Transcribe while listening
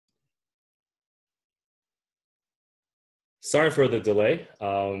Sorry for the delay.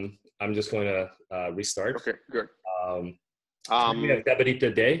 I'm just going to restart. Okay, good. We have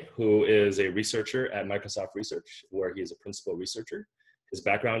Debadeepta Day, who is a researcher at Microsoft Research, where he is a principal researcher. His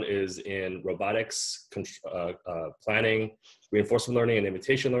background is in robotics, planning, reinforcement learning, and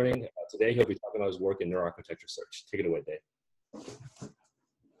imitation learning. Today, he'll be talking about his work in neuroarchitecture search. Take it away, Dave.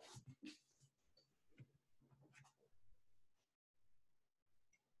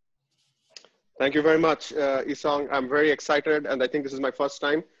 Thank you very much, Isong. I'm very excited, and I think this is my first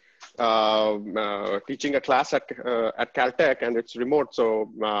time teaching a class at Caltech, and it's remote,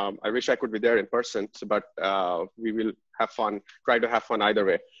 so I wish I could be there in person, but we will have fun, try to have fun either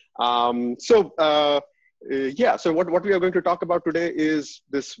way. Yeah, so what we are going to talk about today is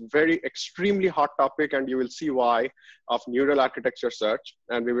this very extremely hot topic, and you will see why, of neural architecture search,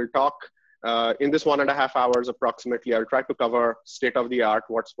 and we will talk in this 1.5 hours approximately. I'll try to cover state of the art,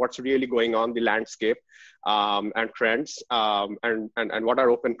 what's really going on, the landscape and trends, and what are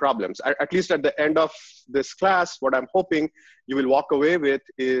open problems. At least at the end of this class, what I'm hoping you will walk away with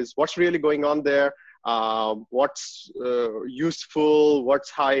is what's really going on there, what's useful, what's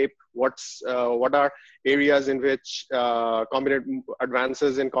hype, what are areas in which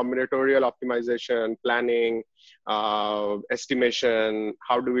advances in combinatorial optimization, planning, estimation,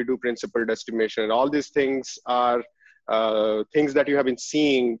 how do we do principled estimation. All these things are things that you have been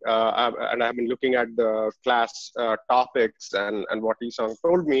seeing, and I've been looking at the class topics and what Isong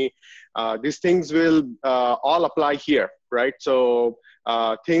told me. These things will all apply here, right? So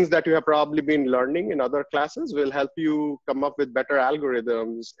things that you have probably been learning in other classes will help you come up with better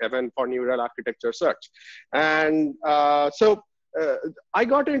algorithms, even for neural architecture search. And I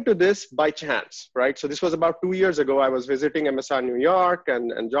got into this by chance, right? So this was about 2 years ago. I was visiting MSR New York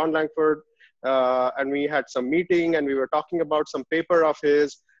and John Langford, and we had some meeting, and we were talking about some paper of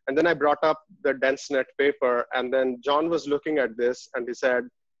his. And then I brought up the DenseNet paper, and then John was looking at this, and he said,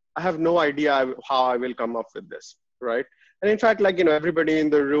 I have no idea how I will come up with this, right? And in fact, like, everybody in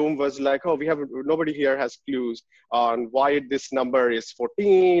the room was like, oh, nobody here has clues on why this number is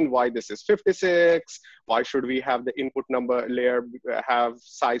 14, why this is 56, why should we have the input number layer have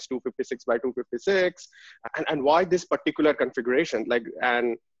size 256 by 256, and why this particular configuration, like,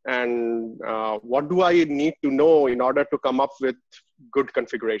 and what do I need to know in order to come up with good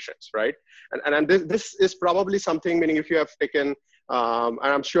configurations, right? And this is probably something, meaning if you have taken, and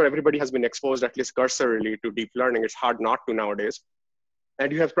I'm sure everybody has been exposed at least cursorily to deep learning. It's hard not to nowadays.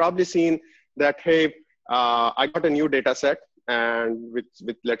 And you have probably seen that, hey, I got a new data set, and with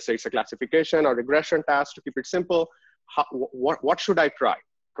let's say it's a classification or regression task, to keep it simple, what should I try,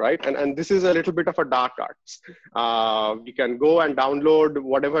 right? And this is a little bit of a dark arts. You can go and download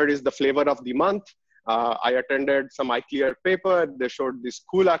whatever is the flavor of the month. I attended some iClear paper. They showed this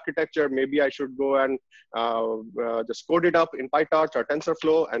cool architecture. Maybe I should go and just code it up in PyTorch or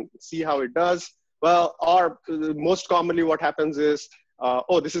TensorFlow and see how it does. Well, or most commonly what happens is,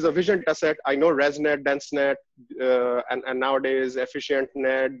 oh, this is a vision data set. I know ResNet, DenseNet, and nowadays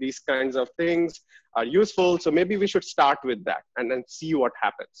EfficientNet, these kinds of things are useful. So maybe we should start with that and then see what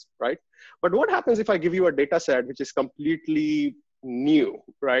happens, right? But what happens if I give you a data set which is completely new,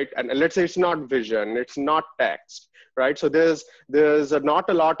 right? And let's say it's not vision, it's not text, right? So there's not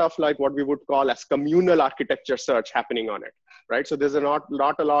a lot of like what we would call as communal architecture search happening on it, right? So there's not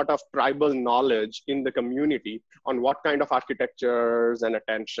a lot of tribal knowledge in the community on what kind of architectures and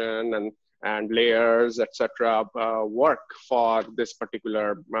attention and layers, etc., work for this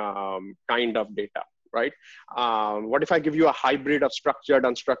particular kind of data, right? What if I give you a hybrid of structured,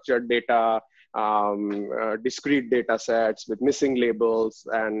 unstructured data, discrete data sets with missing labels,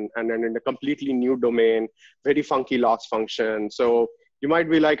 and then in a completely new domain, very funky loss function. So you might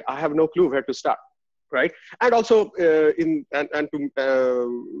be like, I have no clue where to start, right? And also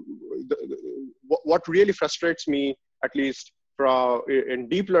what really frustrates me, at least in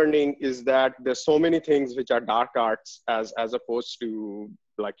deep learning, is that there's so many things which are dark arts as opposed to,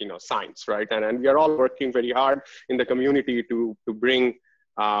 like, science, right? And we are all working very hard in the community to bring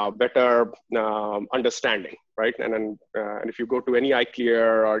better understanding, right? And if you go to any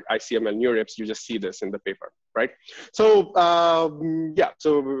iClear or ICML NeurIPS, you just see this in the paper, right? So yeah,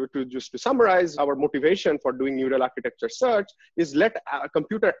 so to summarize, our motivation for doing neural architecture search is let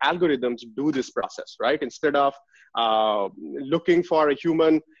computer algorithms do this process, right? Instead of looking for a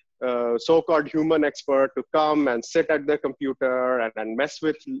human, so-called human expert to come and sit at the computer and mess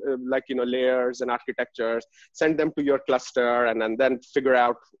with layers and architectures, send them to your cluster, and then figure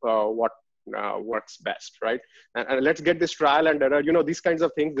out what works best, right? And let's get this trial and error, these kinds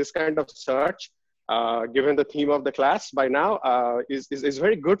of things, this kind of search given the theme of the class by now, is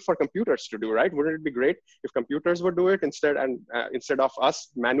very good for computers to do, right? Wouldn't it be great if computers would do it instead of us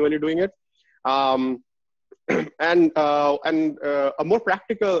manually doing it? And a more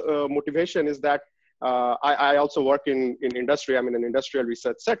practical motivation is that I also work in industry. I'm in an industrial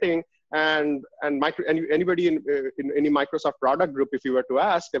research setting, and anybody in any Microsoft product group, if you were to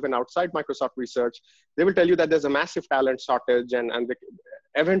ask, even outside Microsoft research, they will tell you that there's a massive talent shortage, and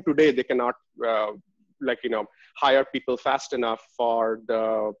even today they cannot hire people fast enough for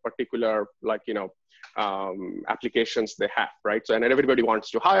the particular applications they have, right? So and everybody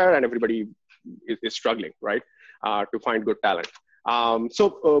wants to hire, and everybody is struggling, right, to find good talent. In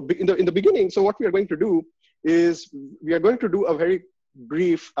the beginning, so what we are going to do is we are going to do a very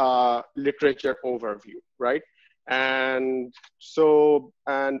brief literature overview, right? And so,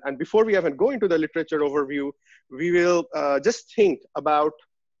 and before we even go into the literature overview, we will just think about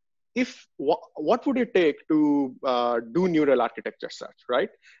what would it take to do neural architecture search, right?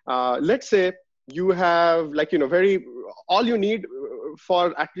 Let's say you have all you need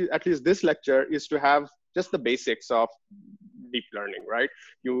for at least this lecture is to have just the basics of deep learning, right?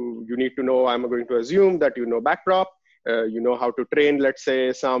 You need to know, I'm going to assume that you know backprop, you know how to train, let's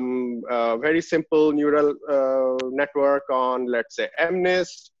say, some very simple neural network on, let's say,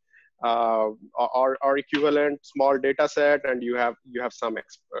 MNIST or equivalent small data set, and you have some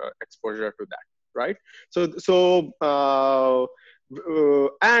exposure to that, right?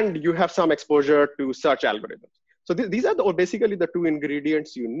 And you have some exposure to search algorithms. So these are basically the two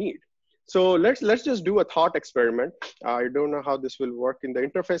ingredients you need. So let's just do a thought experiment. I don't know how this will work in the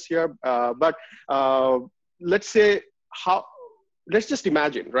interface here, but let's say let's just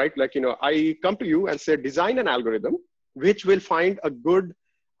imagine, right? I come to you and say, design an algorithm which will find a good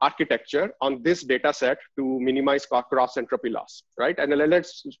architecture on this data set to minimize cross entropy loss, right? And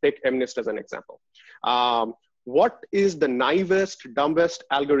let's take MNIST as an example. What is the naivest, dumbest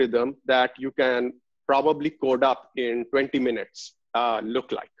algorithm that you can probably code up in 20 minutes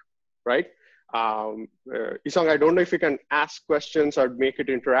look like, right? Isang, I don't know if you can ask questions or make it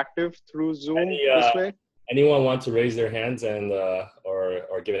interactive through Zoom this way. Anyone want to raise their hands and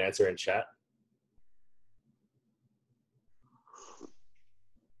or give an answer in chat?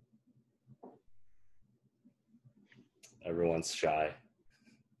 Everyone's shy.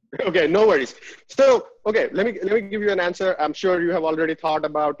 Okay, no worries. So, okay, let me give you an answer. I'm sure you have already thought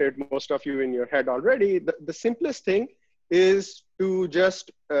about it, most of you in your head already. The simplest thing is to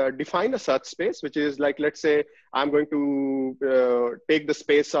just define a search space, which is like, let's say I'm going to take the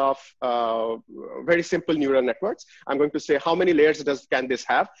space of very simple neural networks. I'm going to say, how many layers can this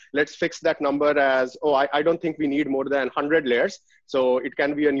have? Let's fix that number as, oh, I don't think we need more than 100 layers. So it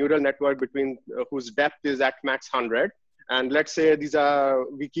can be a neural network between whose depth is at max 100. And let's say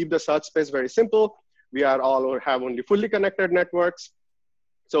we keep the search space very simple. We have only fully connected networks.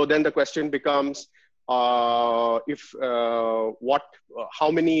 So then the question becomes, how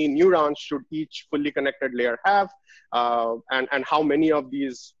many neurons should each fully connected layer have? And how many of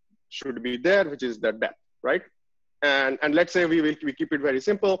these should be there, which is the depth, right? And let's say we keep it very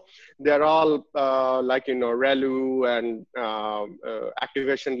simple. They're all ReLU, and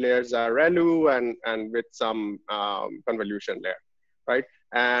activation layers are ReLU and with some convolution layer, right?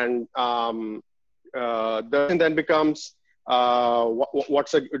 And then becomes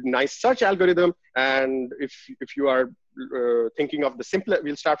what's a nice search algorithm. And if you are thinking of the simplest,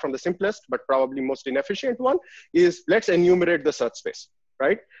 we'll start from the simplest but probably most inefficient one, is let's enumerate the search space,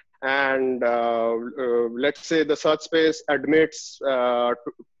 right? And let's say the search space admits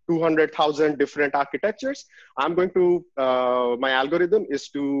 200,000 different architectures. I'm going to, my algorithm is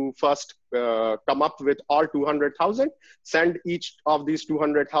to first come up with all 200,000, send each of these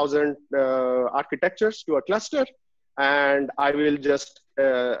 200,000 architectures to a cluster, and I will just,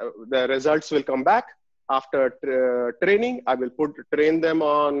 the results will come back. After training, I will train them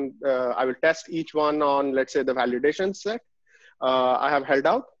on, I will test each one on, let's say, the validation set I have held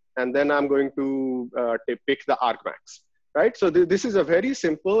out. And then I'm going to pick the argmax, right? So this is a very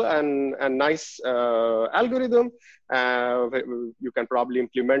simple and nice algorithm. You can probably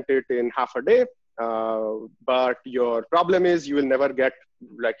implement it in half a day. But your problem is you will never get,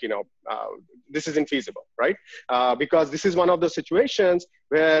 this isn't feasible, right? Because this is one of the situations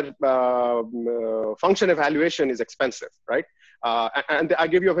where function evaluation is expensive, right? And I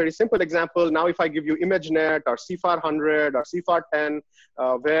give you a very simple example. Now, if I give you ImageNet or CFAR 100 or CFAR 10,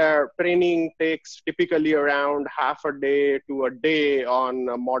 where training takes typically around half a day to a day on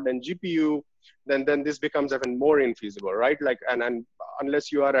a modern GPU, then this becomes even more infeasible, right? And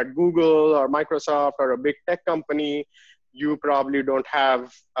unless you are at Google or Microsoft or a big tech company, you probably don't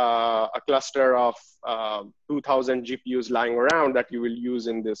have a cluster of 2000 GPUs lying around that you will use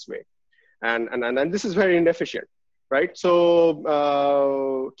in this way. And this is very inefficient, right?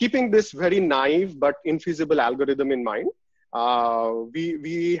 So keeping this very naive but infeasible algorithm in mind,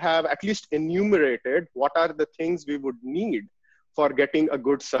 we have at least enumerated what are the things we would need for getting a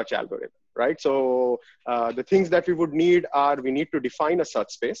good search algorithm, right? So the things that we would need are, we need to define a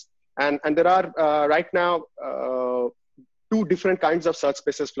search space. And there are right now, two different kinds of search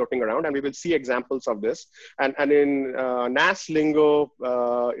spaces floating around, and we will see examples of this. And in NAS lingo,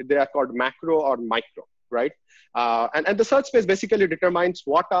 they are called macro or micro, right? And the search space basically determines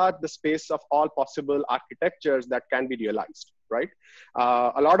what are the space of all possible architectures that can be realized, right?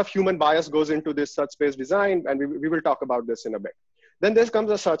 A lot of human bias goes into this search space design, and we will talk about this in a bit. Then there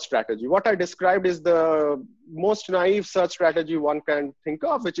comes a search strategy. What I described is the most naive search strategy one can think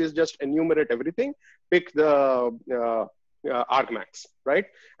of, which is just enumerate everything, pick the argmax, right?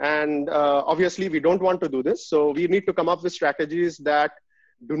 And obviously we don't want to do this. So we need to come up with strategies that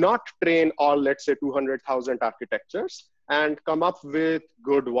do not train all, let's say, 200,000 architectures, and come up with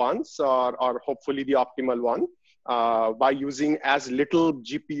good ones, or hopefully the optimal one, by using as little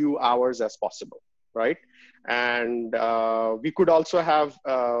GPU hours as possible, right? And we could also have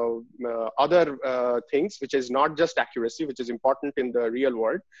other things, which is not just accuracy, which is important in the real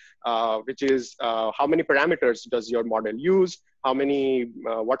world, which is how many parameters does your model use, how many,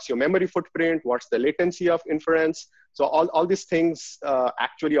 what's your memory footprint, what's the latency of inference. So all these things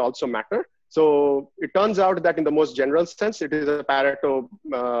actually also matter. So it turns out that in the most general sense, it is a Pareto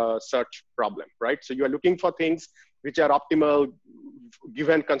search problem, right? So you are looking for things which are optimal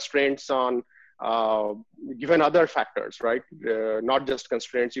given constraints on given other factors, right? Not just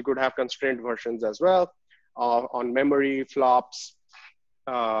constraints. You could have constrained versions as well on memory, flops,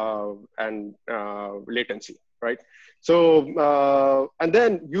 and latency, right? So, and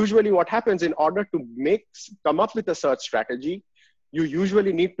then usually what happens, in order to come up with a search strategy, you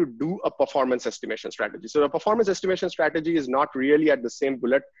usually need to do a performance estimation strategy. So the performance estimation strategy is not really at the same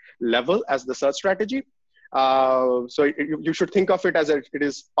bullet level as the search strategy. So you should think of it as it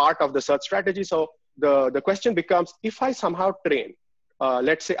is part of the search strategy. So the question becomes, if I somehow train,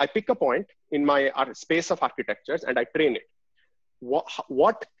 let's say I pick a point in my space of architectures and I train it,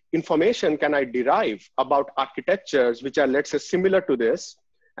 what information can I derive about architectures which are, let's say, similar to this,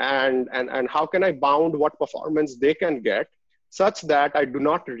 and how can I bound what performance they can get, such that I do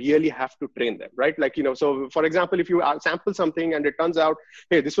not really have to train them, right? Like, you know, so for example, if you sample something and it turns out,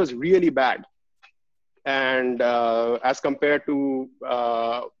 hey, this was really bad, and as compared to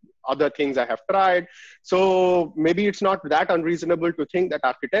other things I have tried. So maybe it's not that unreasonable to think that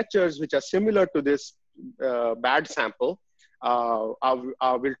architectures which are similar to this bad sample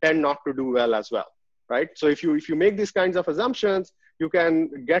will tend not to do well as well, right? So if you make these kinds of assumptions, you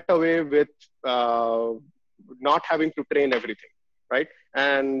can get away with not having to train everything, right?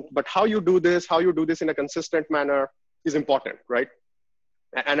 But how you do this in a consistent manner is important, right?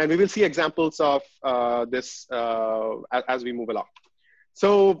 And we will see examples of this as we move along.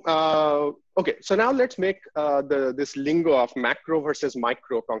 So, okay, so now let's make this lingo of macro versus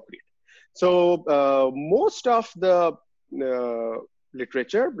micro concrete. So most of the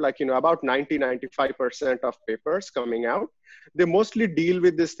literature, like, you know, about 90–95% of papers coming out, they mostly deal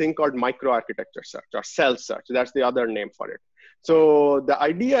with this thing called microarchitecture search or cell search. That's the other name for it. So the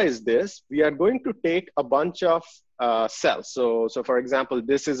idea is this: we are going to take a bunch of cells. So for example,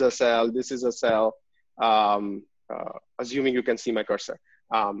 this is a cell, this is a cell, assuming you can see my cursor.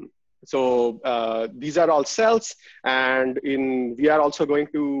 These are all cells, and we are also going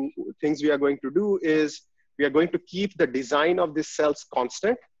to, things we are going to do is, we are going to keep the design of these cells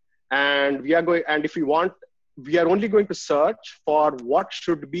constant, and if we want, we are only going to search for what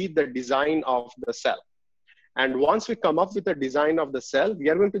should be the design of the cell. And once we come up with the design of the cell, we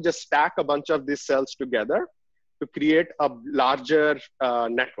are going to just stack a bunch of these cells together to create a larger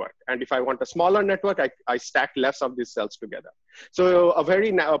network. And if I want a smaller network, I stack less of these cells together. So a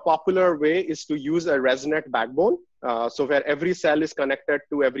very popular way is to use a ResNet backbone. So where every cell is connected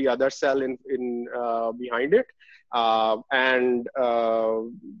to every other cell behind it.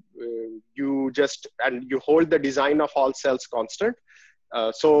 You hold the design of all cells constant.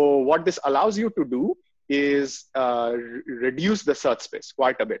 So what this allows you to do is reduce the search space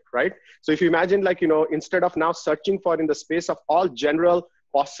quite a bit, right? So if you imagine, like, you know, instead of now searching for in the space of all general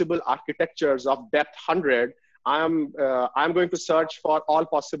possible architectures of depth 100, I'm going to search for all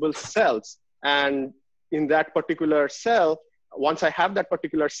possible cells. And in that particular cell, once I have that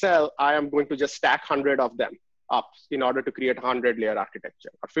particular cell, I am going to just stack 100 of them up in order to create a 100-layer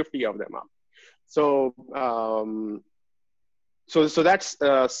architecture, or 50 of them up. So so that's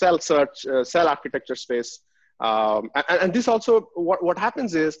cell search, cell architecture space. And this also, what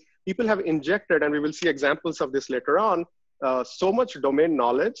happens is people have injected, and we will see examples of this later on, so much domain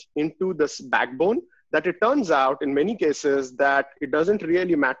knowledge into this backbone that it turns out in many cases that it doesn't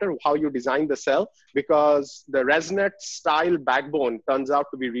really matter how you design the cell, because the ResNet style backbone turns out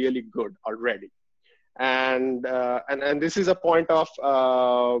to be really good already. And this is a point of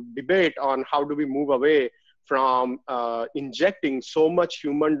debate on how do we move away from injecting so much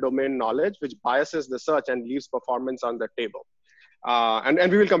human domain knowledge, which biases the search and leaves performance on the table. And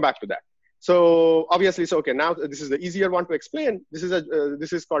we will come back to that. So obviously, so okay, now this is the easier one to explain. This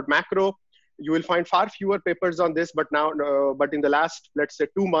is called macro. You will find far fewer papers on this, but but in the last, let's say,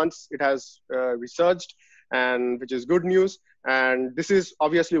 2 months, it has resurged, and which is good news. And this is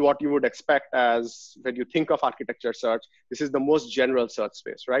obviously what you would expect as when you think of architecture search. This is the most general search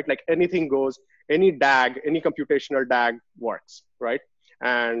space, right? Like anything goes, any DAG, any computational DAG works, right?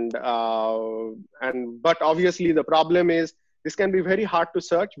 But obviously the problem is this can be very hard to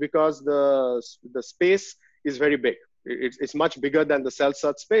search because the space is very big. It's much bigger than the cell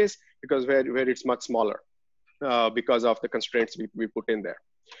search space because where it's much smaller because of the constraints we put in there.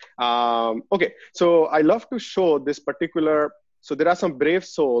 Okay, so I love to show this particular, so there are some brave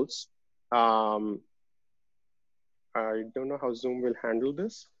souls. I don't know how Zoom will handle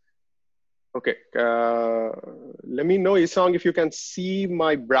this. Okay, let me know, Isong, if you can see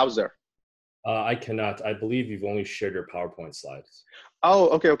my browser. I cannot. I believe you've only shared your PowerPoint slides. Oh,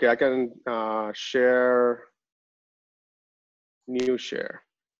 okay, I can share, new share.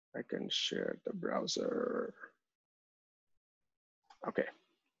 I can share the browser. Okay.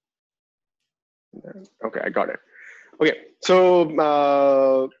 Okay, I got it. Okay, so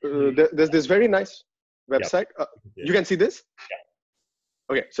there's this very nice website. Yep. You can see this? Yeah.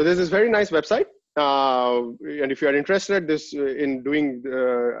 Okay, so there's this very nice website. And if you are interested in doing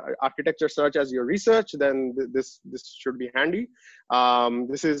architecture search as your research, then this should be handy.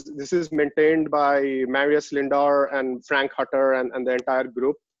 This is maintained by Marius Lindauer and Frank Hutter and the entire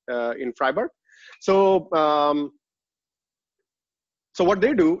group in Freiburg. So so what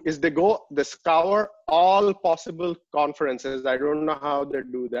they do is they scour all possible conferences. I don't know how they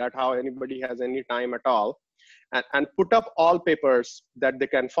do that, how anybody has any time at all, and put up all papers that they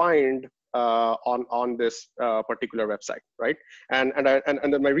can find on this particular website, right? And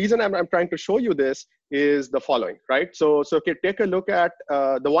my reason I'm trying to show you this is the following, right? So okay, take a look at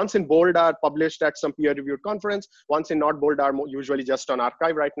the ones in bold are published at some peer-reviewed conference. Ones in not bold are usually just on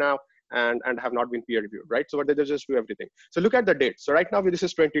archive right now and have not been peer-reviewed, right? So what they just do everything. So look at the date. So right now this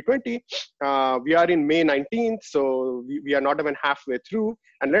is 2020. We are in May 19th, so we are not even halfway through.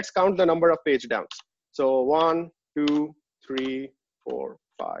 And let's count the number of page downs. So 1, 2, 3, 4,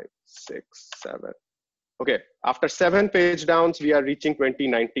 5, 6, 7. Okay, after 7 page downs, we are reaching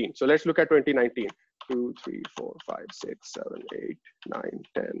 2019. So let's look at 2019. 2, 3, 4, 5, 6, 7, 8, 9,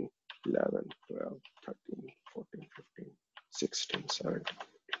 10, 11, 12, 13, 14, 15, 16, 17.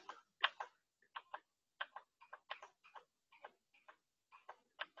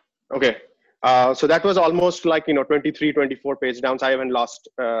 Okay, so that was almost like, 23, 24 page downs. I haven't lost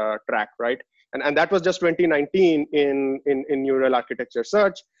track, right? And that was just 2019 in neural architecture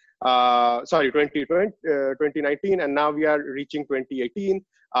search. Sorry, 2019, and now we are reaching 2018,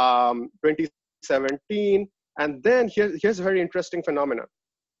 2017, and then here's a very interesting phenomenon.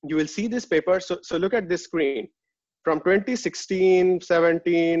 You will see this paper. So look at this screen. From 2016,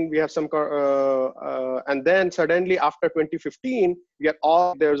 17, we have some, and then suddenly after 2015,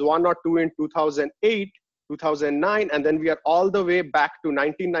 there's 1 or 2 in 2008, 2009, and then we are all the way back to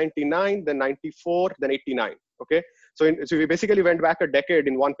 1999, then 94, then 89, okay? So we basically went back a decade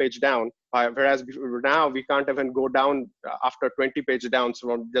in 1 page down, whereas now we can't even go down after 20 page downs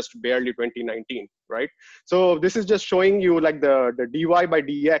from just barely 2019, right? So this is just showing you like the dy by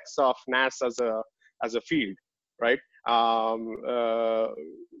dx of NAS as a field, right? So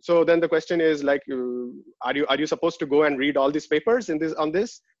then the question is like, are you supposed to go and read all these papers on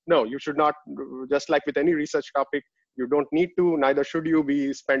this? No, you should not. Just like with any research topic, you don't need to, neither should you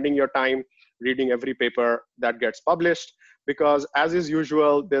be spending your time reading every paper that gets published, because as is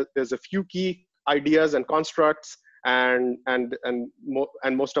usual, there's a few key ideas and constructs, and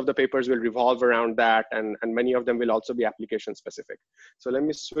most of the papers will revolve around that, and many of them will also be application specific. So let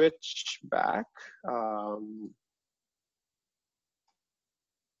me switch back.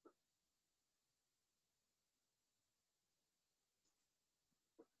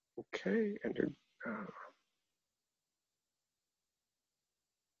 Okay, and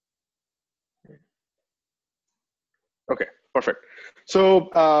okay. Perfect. So,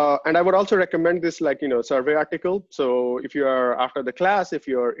 and I would also recommend this, like, survey article. So if you are after the class, if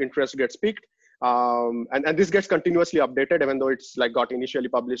your interest gets piqued, and this gets continuously updated, even though it's like got initially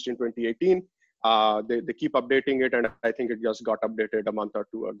published in 2018, they keep updating it. And I think it just got updated a month or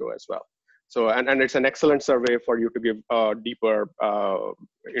two ago as well. So, and it's an excellent survey for you to give a deeper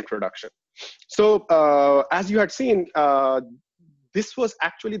introduction. So as you had seen, this was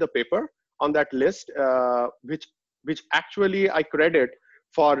actually the paper on that list, which actually I credit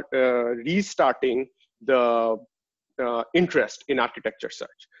for restarting the interest in architecture search.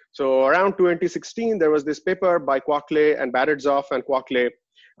 So around 2016, there was this paper by Quakley and Baredzoff and Quakley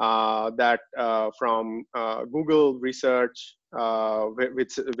that from Google research,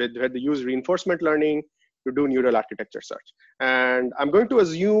 where they use reinforcement learning to do neural architecture search. And I'm going to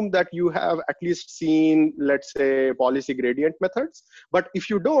assume that you have at least seen, let's say, policy gradient methods. But if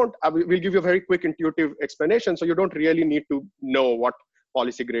you don't, we'll give you a very quick intuitive explanation. So you don't really need to know what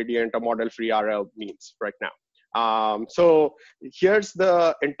policy gradient or model free RL means right now. So here's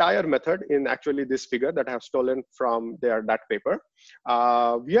the entire method in actually this figure that I have stolen from that paper.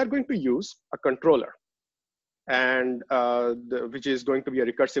 We are going to use a controller, and which is going to be a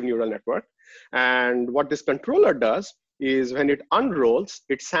recursive neural network. And what this controller does is when it unrolls,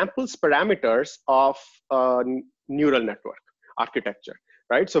 it samples parameters of a neural network architecture,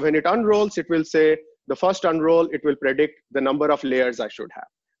 right? So when it unrolls, it will say, the first unroll, it will predict the number of layers I should have.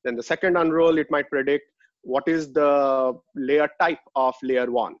 Then the second unroll, it might predict what is the layer type of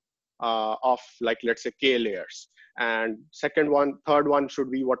layer one of, like, let's say, K layers. And third one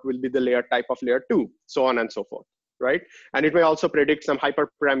should be what will be the layer type of layer two, so on and so forth, right? And it may also predict some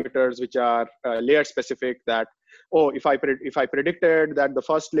hyperparameters which are layer specific, that, oh, if I predicted that the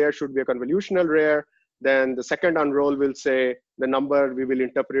first layer should be a convolutional layer, then the second unroll will say the number we will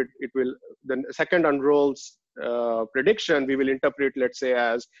interpret, the second unroll's prediction we will interpret, let's say,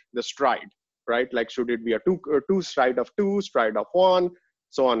 as the stride, right? Like, should it be a two stride of two, stride of one,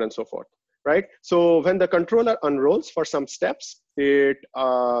 so on and so forth, right? So when the controller unrolls for some steps, the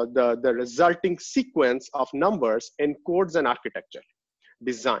resulting sequence of numbers encodes an architecture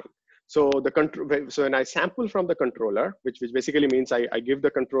design. So so when I sample from the controller, which basically means I give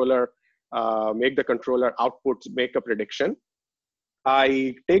the controller, make the controller output, make a prediction.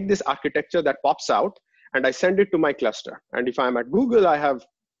 I take this architecture that pops out and I send it to my cluster. And if I'm at Google, I have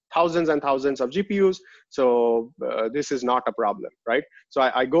thousands and thousands of GPUs. So this is not a problem, right? So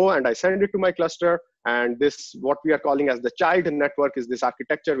I go and I send it to my cluster. And this, what we are calling as the child network, is this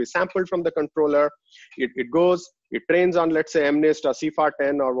architecture we sampled from the controller. It goes, it trains on, let's say, MNIST or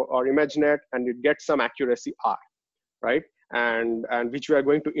CFAR10 or ImageNet, and it gets some accuracy R, right? And which we are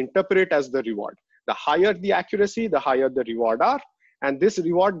going to interpret as the reward. The higher the accuracy, the higher the reward R. And this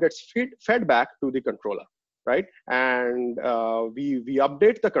reward gets fed back to the controller, right? And we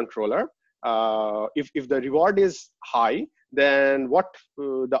update the controller. If the reward is high, then what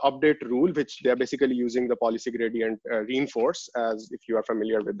the update rule, which they're basically using the policy gradient reinforce, as if you are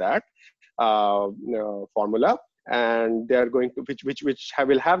familiar with that formula, and they're going to, which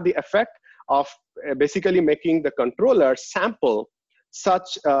will have the effect of basically making the controller sample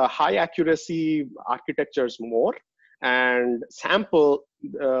such high accuracy architectures more, and sample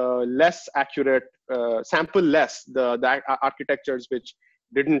less accurate, sample less the architectures which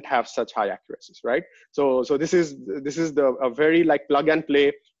didn't have such high accuracies, right? So this is a very like plug and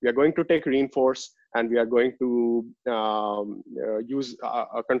play. We are going to take reinforce and we are going to use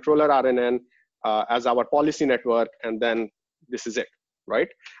a controller RNN as our policy network, and then this is it, right?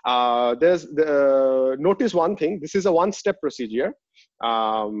 Notice one thing, this is a one-step procedure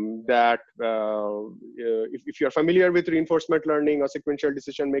that if you're familiar with reinforcement learning or sequential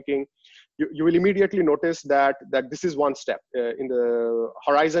decision making, you will immediately notice that this is one step. In the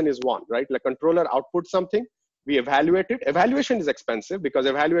horizon is one, right? Like controller outputs something, we evaluate it. Evaluation is expensive because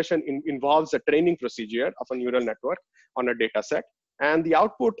evaluation involves a training procedure of a neural network on a data set, and the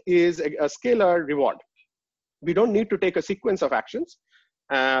output is a scalar reward. We don't need to take a sequence of actions.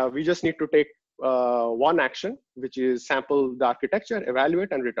 We just need to take one action, which is sample the architecture,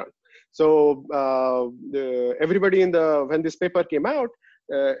 evaluate, and return. So everybody when this paper came out,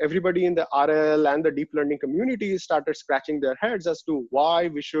 everybody in the RL and the deep learning community started scratching their heads as to why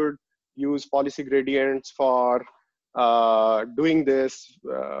we should use policy gradients for doing this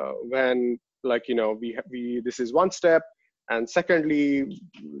when, like, this is one step. And secondly,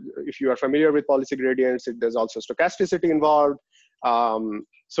 if you are familiar with policy gradients, there's also stochasticity involved.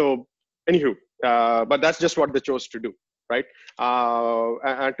 So anywho, but that's just what they chose to do, right?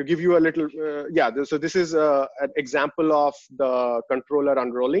 And to give you a little, so this is an example of the controller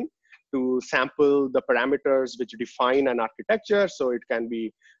unrolling. to sample the parameters which define an architecture. So it can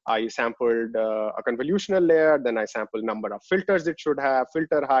be, I sampled a convolutional layer, then I sampled number of filters it should have,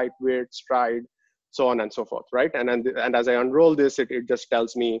 filter height, width, stride, so on and so forth, right? And as I unroll this, it just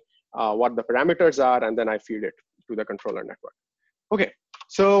tells me what the parameters are, and then I feed it to the controller network. Okay,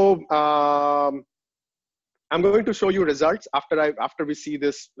 so I'm going to show you results after we see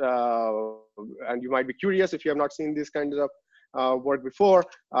this, and you might be curious if you have not seen these kinds of work before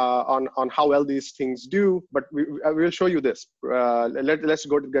on how well these things do. But I will show you this. Let's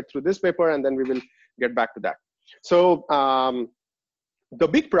get through this paper, and then we will get back to that. So the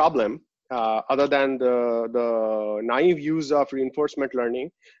big problem, other than the naive use of reinforcement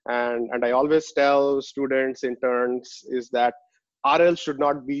learning, and I always tell students, interns, is that RL should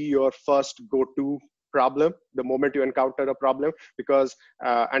not be your first go-to problem the moment you encounter a problem, because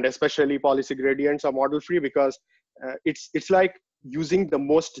and especially policy gradients or model free, because it's like using the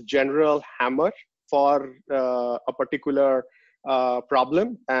most general hammer for a particular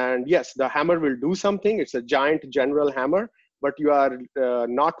problem. And yes, the hammer will do something. It's a giant general hammer, but you are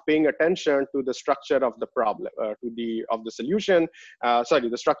not paying attention to the structure of the problem, of the solution.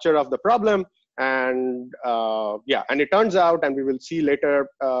 The structure of the problem. And yeah, and it turns out, and we will see later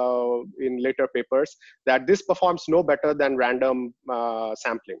in later papers, that this performs no better than random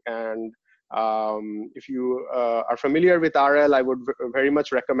sampling. And if you are familiar with RL, I would very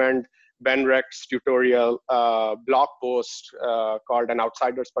much recommend Ben Recht's tutorial blog post called An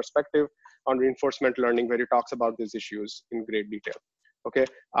Outsider's Perspective on Reinforcement Learning, where he talks about these issues in great detail. Okay.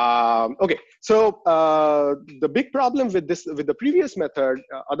 Okay. So the big problem with the previous method,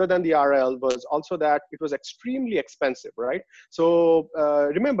 other than the RL, was also that it was extremely expensive, right? So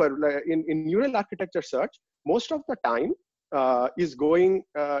remember, in neural architecture search, most of the time is going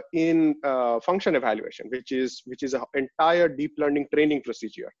in function evaluation, which is an entire deep learning training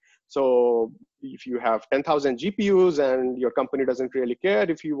procedure. So if you have 10,000 GPUs and your company doesn't really care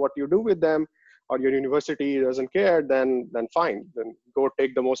what you do with them, or your university doesn't care, then fine. Then go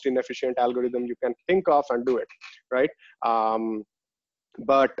take the most inefficient algorithm you can think of and do it, right?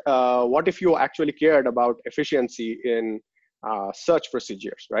 But what if you actually cared about efficiency in search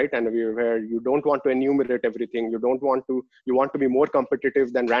procedures, right? And where you don't want to enumerate everything, you want to be more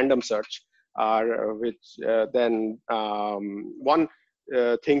competitive than random search, then one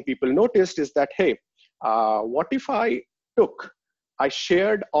thing people noticed is that, hey, what if I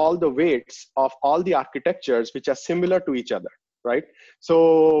shared all the weights of all the architectures which are similar to each other, right?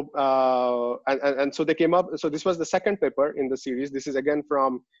 So, and so they came up, so this was the second paper in the series. This is again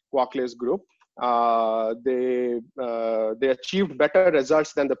from Quackley's group. They achieved better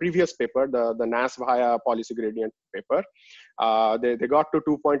results than the previous paper, the NAS via policy gradient paper. They got to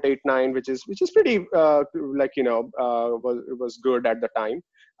 2.89, which is pretty was good at the time.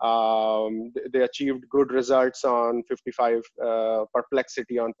 They achieved good results on 55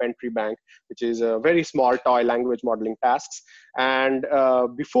 perplexity on Pentry Bank, which is a very small toy language modeling tasks. And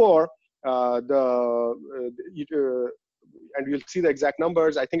before and you'll see the exact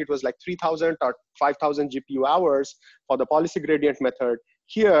numbers, I think it was like 3,000 or 5,000 GPU hours for the policy gradient method.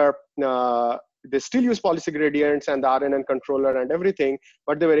 Here, they still use policy gradients and the RNN controller and everything,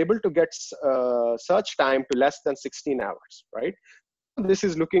 but they were able to get search time to less than 16 hours, right? This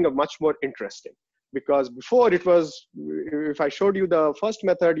is looking much more interesting, because before it was, if I showed you the first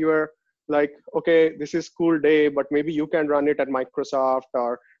method, you were like, okay, this is cool day, but maybe you can run it at Microsoft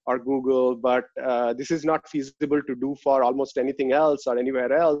or Google, but this is not feasible to do for almost anything else or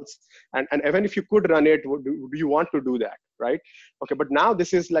anywhere else. And even if you could run it, do you want to do that, right? Okay, but now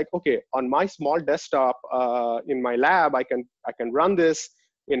this is like, okay, on my small desktop in my lab, I can run this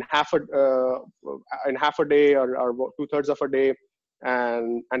in half a day or 2/3 of a day,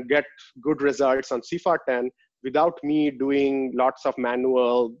 and get good results on CFAR 10 without me doing lots of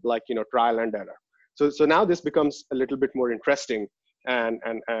manual, trial and error. So now this becomes a little bit more interesting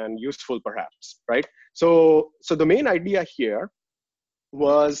and useful, perhaps, right? So the main idea here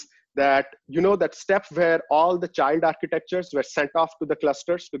was that, that step where all the child architectures were sent off to the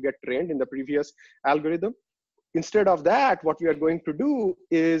clusters to get trained in the previous algorithm. Instead of that, what we are going to do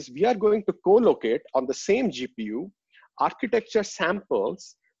is we are going to co-locate on the same GPU architecture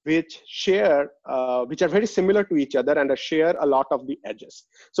samples which are very similar to each other and share a lot of the edges.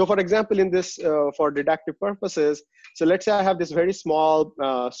 So for example, in this, for didactic purposes, so let's say I have this very small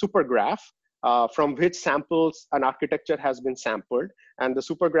super graph from which samples an architecture has been sampled. And the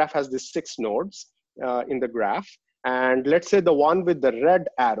super graph has these 6 nodes in the graph. And let's say the one with the red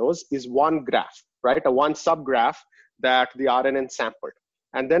arrows is one graph, right? One subgraph that the RNN sampled.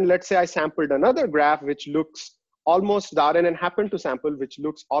 And then let's say I sampled another graph which looks almost the RNN happened to sample, which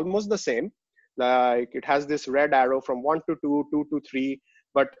looks almost the same. Like it has this red arrow from 1 to 2, 2 to 3,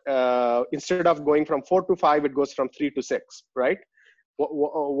 but instead of going from 4 to 5, it goes from 3 to 6, right?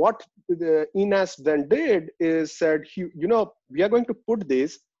 What the ENAS then did is said, we are going to put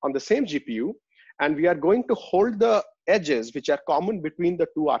this on the same GPU, and we are going to hold the edges which are common between the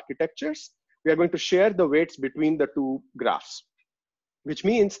two architectures. We are going to share the weights between the two graphs, which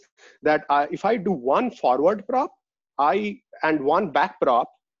means that if I do one forward prop and one back prop,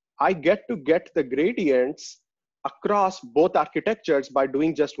 I get the gradients across both architectures by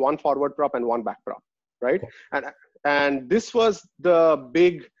doing just one forward prop and one back prop, right? And this was the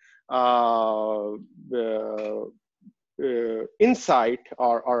big insight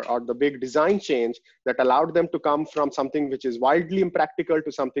or the big design change that allowed them to come from something which is wildly impractical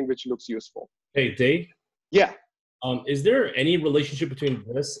to something which looks useful. Hey, Dave? Yeah. Is there any relationship between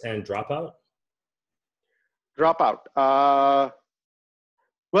this and dropout? Dropout.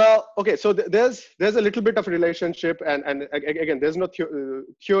 Well, okay, so there's a little bit of a relationship, and again, there's no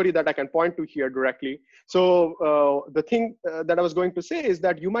theory that I can point to here directly. So the thing that I was going to say is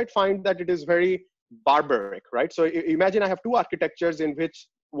that you might find that it is very barbaric, right? So imagine I have two architectures in which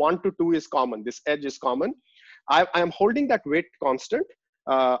 1 to 2 is common, this edge is common. I am holding that weight constant.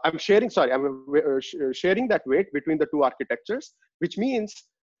 I'm sharing that weight between the two architectures, which means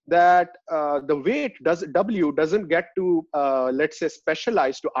that the weight W doesn't get to, let's say,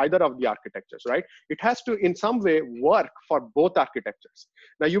 specialize to either of the architectures, right? It has to, in some way, work for both architectures.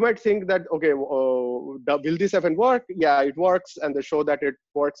 Now, you might think that, okay, will this even work? Yeah, it works, and they show that it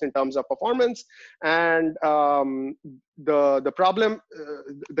works in terms of performance. And the problem,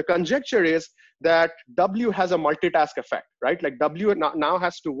 the conjecture is that W has a multitask effect, right? Like W now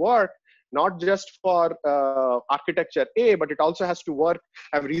has to work not just for architecture A, but it also has to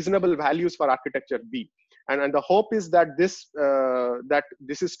have reasonable values for architecture B. And the hope is that this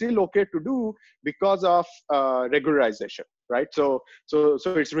is still okay to do because of regularization, right? So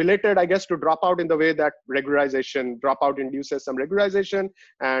it's related, I guess, to dropout in the way that dropout induces some regularization,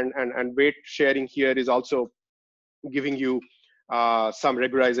 and weight sharing here is also giving you some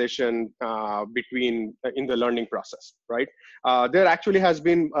regularization in the learning process, right? There actually has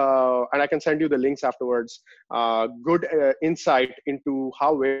been, and I can send you the links afterwards, good insight into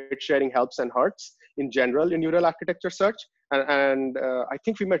how weight sharing helps and hurts in general in neural architecture search. And I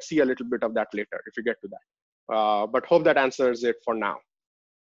think we might see a little bit of that later if we get to that. But hope that answers it for now.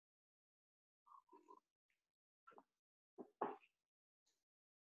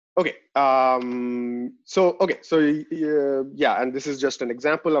 Okay, so yeah, and this is just an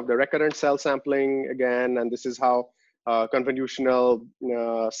example of the recurrent cell sampling again, and this is how convolutional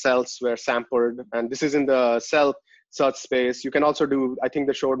cells were sampled, and this is in the cell search space. You can also do, I think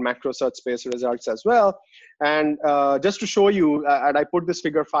they showed macro search space results as well. And just to show you, and I put this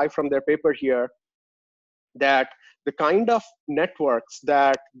figure 5 from their paper here, that the kind of networks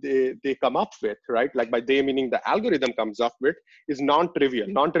that they come up with, right? Like by they meaning the algorithm comes up with, is non-trivial.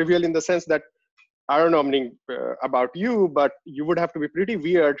 Non-trivial in the sense that, I don't know about you, but you would have to be pretty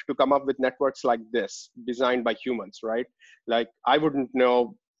weird to come up with networks like this designed by humans, right? Like I wouldn't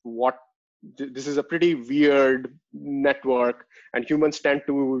know this is a pretty weird network, and humans tend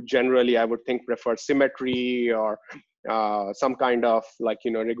to generally, I would think, prefer symmetry or some kind of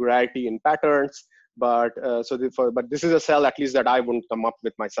regularity in patterns. But but this is a cell at least that I wouldn't come up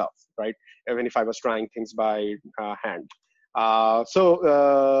with myself, right? Even if I was trying things by hand.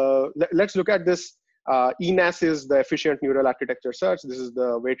 Let's look at this. ENAS is the efficient neural architecture search. This is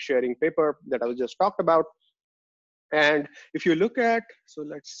the weight sharing paper that I was just talked about. And if you look at, so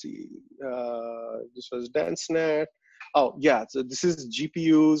let's see, this was DenseNet. Oh yeah, so this is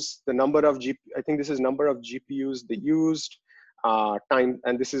GPUs, the number of I think this is number of GPUs they used, time,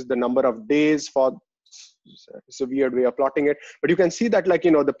 and this is the number of days for, it's a weird way of plotting it. But you can see that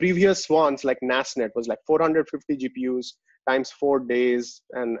the previous ones like NASNet was like 450 GPUs times 4 days.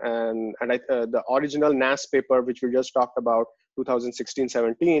 And the original NAS paper, which we just talked about,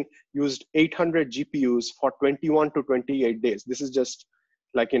 2016-17, used 800 GPUs for 21 to 28 days. This is just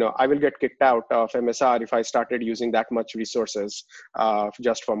I will get kicked out of MSR if I started using that much resources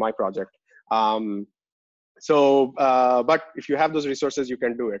just for my project. But if you have those resources, you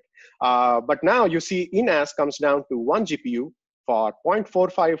can do it. But now you see ENAS comes down to 1 GPU for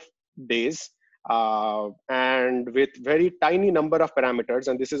 0.45 days and with very tiny number of parameters.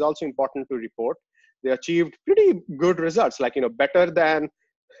 And this is also important to report. They achieved pretty good results, better than,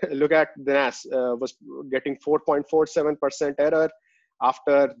 look at the NAS, was getting 4.47% error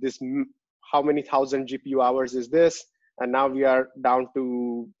after this, how many thousand GPU hours is this? And now we are down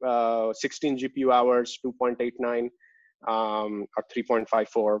to 16 GPU hours, 2.89 or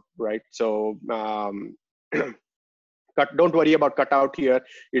 3.54, right? So don't worry about cutout here.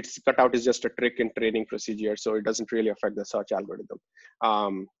 Cutout is just a trick in training procedure, so it doesn't really affect the search algorithm.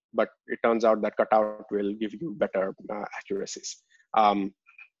 But it turns out that cutout will give you better accuracies.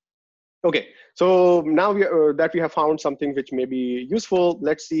 Okay, so now that we have found something which may be useful,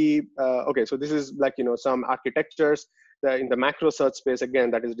 let's see. Okay, so this is like, some architectures in the macro search space,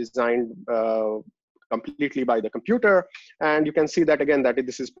 again, that is designed completely by the computer. And you can see that, again, that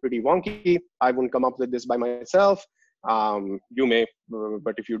this is pretty wonky. I wouldn't come up with this by myself. You may,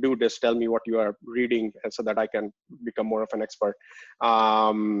 but if you do, just tell me what you are reading so that I can become more of an expert.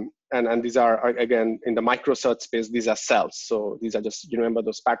 And these are, again, in the micro search space, these are cells. So these are just, you remember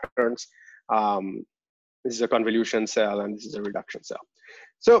those patterns. This is a convolution cell and this is a reduction cell.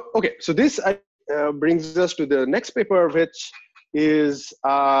 So, okay, so this brings us to the next paper, which is,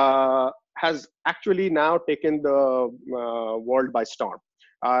 has actually now taken the world by storm.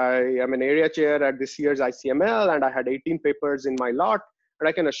 I am an area chair at this year's ICML, and I had 18 papers in my lot. And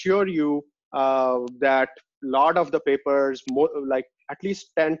I can assure you that a lot of the papers, like at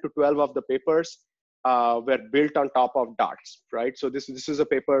least 10 to 12 of the papers, were built on top of darts, right? So this is a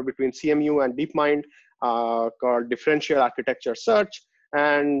paper between CMU and DeepMind called Differential Architecture Search.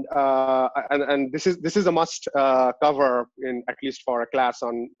 And this is a must cover, in at least for a class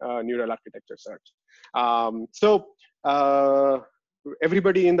on neural architecture search.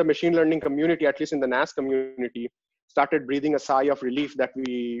 Everybody in the machine learning community, at least in the NAS community, started breathing a sigh of relief that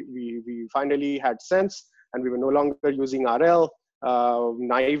we finally had sense, and we were no longer using RL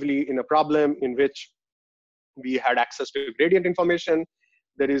naively in a problem in which we had access to gradient information.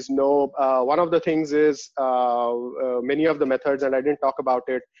 There is no, one of the things is many of the methods, and I didn't talk about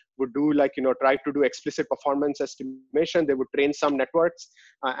it, would do like, try to do explicit performance estimation. They would train some networks.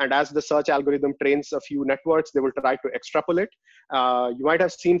 And as the search algorithm trains a few networks, they will try to extrapolate. You might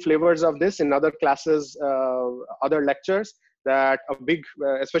have seen flavors of this in other classes, other lectures, that a big,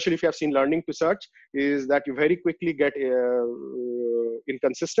 especially if you have seen learning to search, is that you very quickly get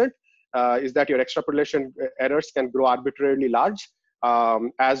inconsistent, is that your extrapolation errors can grow arbitrarily large.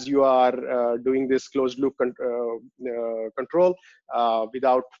 As you are doing this closed loop control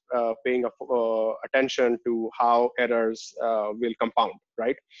without paying attention to how errors will compound,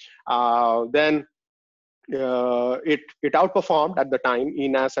 right? Then it outperformed at the time,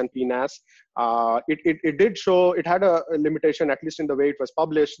 ENAS and PNAS. It did show, it had a limitation, at least in the way it was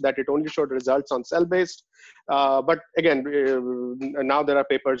published, that it only showed results on cell-based. But again, now there are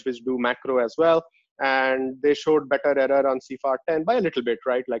papers which do macro as well. And they showed better error on CFAR 10 by a little bit,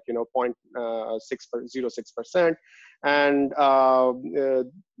 right? Like, 0.06%. And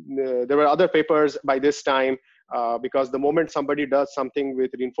there were other papers by this time, because the moment somebody does something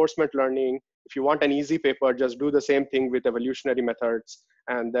with reinforcement learning, if you want an easy paper, just do the same thing with evolutionary methods.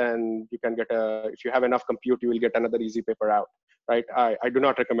 And then you can get if you have enough compute, you will get another easy paper out, right? I do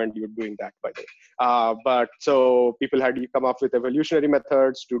not recommend you doing that, by the way. But so people had come up with evolutionary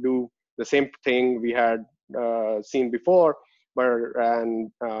methods to do the same thing we had seen before, and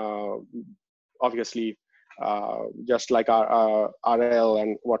obviously, just like our RL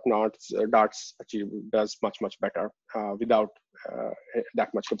and whatnot, darts does much better without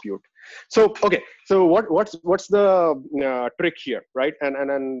that much compute. So okay, so what's the trick here, right?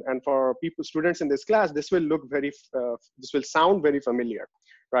 And for students in this class, this will look very this will sound very familiar,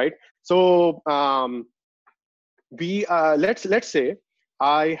 right? So let's say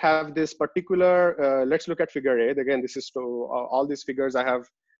I have this particular, let's look at figure A. Again, this is to, all these figures I have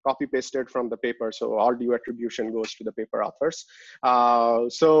copy pasted from the paper. So all due attribution goes to the paper authors.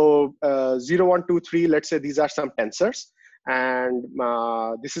 0, 1, 2, 3, let's say these are some tensors. And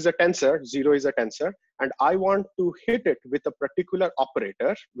this is a tensor, 0 is a tensor. And I want to hit it with a particular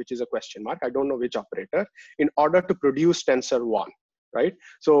operator, which is a question mark. I don't know which operator, in order to produce tensor 1, right?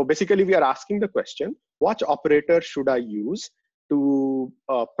 So basically we are asking the question, what operator should I use to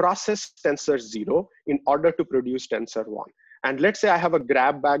process tensor 0 in order to produce tensor 1. And let's say I have a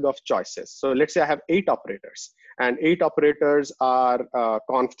grab bag of choices. So let's say I have 8 operators, and 8 operators are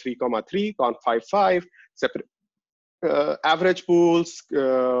conv 3,3, conv 5,5, separate average pools,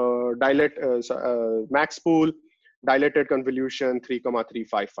 max pool, dilated convolution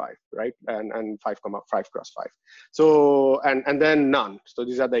 3,355, right? And 5 cross 5. So, and then none. So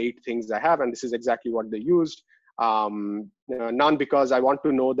these are the 8 things I have, and this is exactly what they used. None, because I want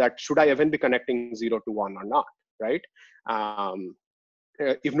to know that should I even be connecting 0 to 1 or not, right?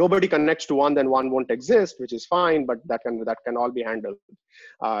 If nobody connects to 1, then 1 won't exist, which is fine, but that can all be handled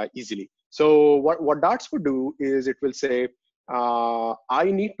easily. So what darts would do is it will say, I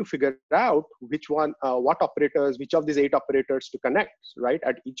need to figure out which one, what operators, which of these 8 operators to connect, right,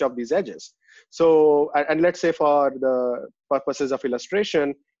 at each of these edges. So, and let's say for the purposes of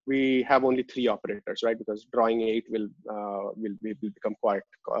illustration, we have only 3 operators, right? Because drawing 8 will become quite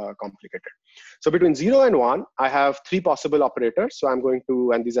complicated. So between 0 and 1, I have 3 possible operators. So I'm going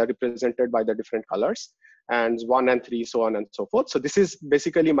to, and these are represented by the different colors, and 1 and 3, so on and so forth. So this is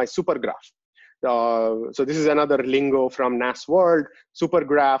basically my super graph. So this is another lingo from NAS world. Super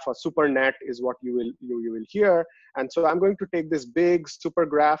graph or super net is what you will hear. And so I'm going to take this big super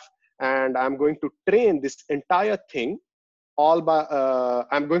graph and I'm going to train this entire thing all by,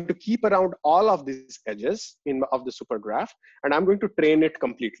 I'm going to keep around all of these edges of the super graph, and I'm going to train it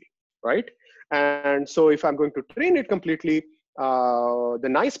completely, right? And so if I'm going to train it completely, the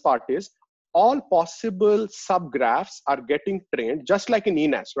nice part is all possible subgraphs are getting trained, just like in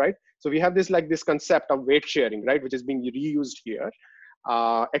ENAS, right? So we have this concept of weight sharing, right, which is being reused here.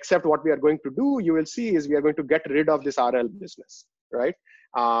 Except what we are going to do, you will see, is we are going to get rid of this RL business, right?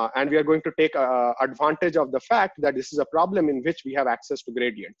 And we are going to take advantage of the fact that this is a problem in which we have access to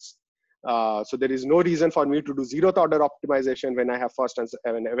gradients. So there is no reason for me to do 0th order optimization when I have first and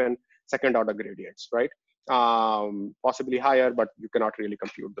even second order gradients, right? Possibly higher, but you cannot really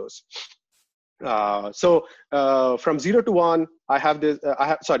compute those. So from 0 to 1, I have this.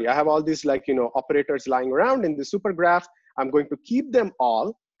 I have all these operators lying around in the super graph. I'm going to keep them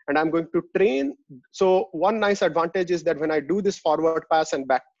all, and I'm going to train. So one nice advantage is that when I do this forward pass and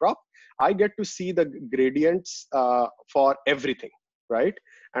back prop, I get to see the gradients for everything, right?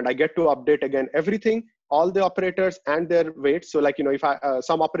 And I get to update again everything, all the operators and their weights. So if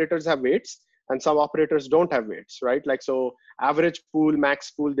some operators have weights, and some operators don't have weights, right? So average pool,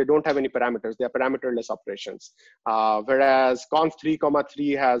 max pool, they don't have any parameters. They are parameterless operations. Whereas conf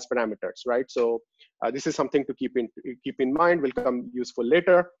 3,3 has parameters, right? So this is something to keep in mind, will come useful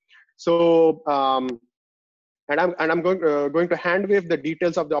later. So, and I'm going to hand wave the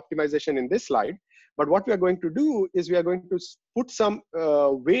details of the optimization in this slide. But what we are going to do is we are going to put some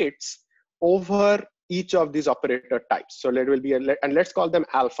weights over each of these operator types. So there will be, and let's call them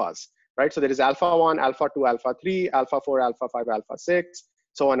alphas. Right, so there is alpha 1, alpha 2, alpha 3, alpha 4, alpha 5, alpha 6,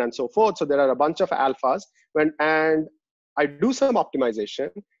 so on and so forth. So there are a bunch of alphas. And I do some optimization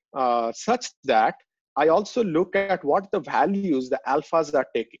such that I also look at what the values the alphas are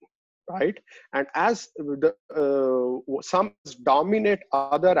taking, right? And as the some dominate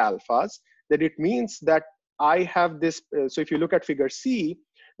other alphas, then it means that I have this. So if you look at figure C,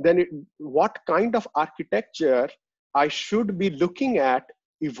 then what kind of architecture I should be looking at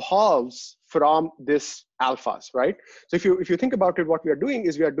evolves from this alphas, right? So if you think about it, what we are doing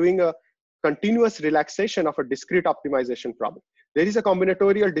is we are doing a continuous relaxation of a discrete optimization problem. There is a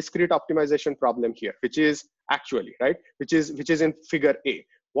combinatorial discrete optimization problem here, which is actually, right, which is in figure A.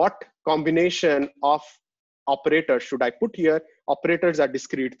 What combination of operators should I put here? Operators are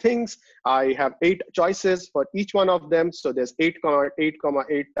discrete things. I have 8 choices for each one of them. So there's 8, 8,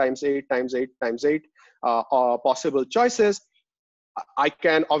 8 times 8 times 8 times 8 possible choices. I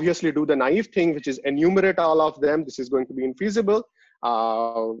can obviously do the naive thing, which is enumerate all of them. This is going to be infeasible.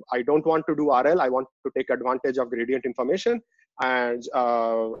 I don't want to do RL. I want to take advantage of gradient information. And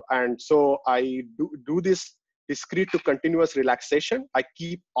so I do this discrete to continuous relaxation. I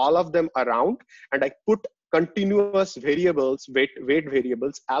keep all of them around, and I put continuous variables, weight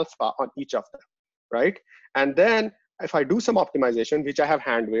variables, alpha on each of them, right? And then if I do some optimization, which I have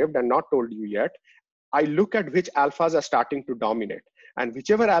hand waved and not told you yet, I look at which alphas are starting to dominate. And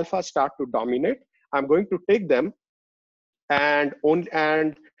whichever alphas start to dominate, I'm going to take them and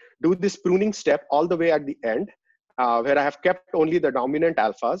do this pruning step all the way at the end, where I have kept only the dominant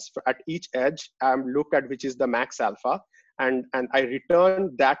alphas. At each edge, I look at which is the max alpha, and I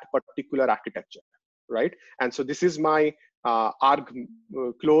return that particular architecture, right? And so this is my arg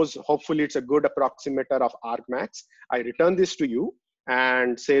close. Hopefully, it's a good approximator of argmax. I return this to you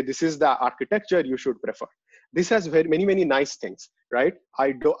and say, this is the architecture you should prefer. This has many nice things, right?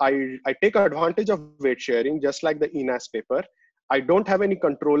 I take advantage of weight sharing, just like the ENAS paper. I don't have any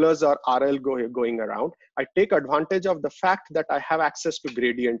controllers or RL going around. I take advantage of the fact that I have access to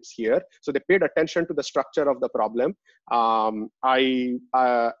gradients here. So they paid attention to the structure of the problem. And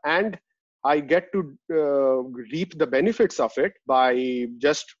I get to reap the benefits of it by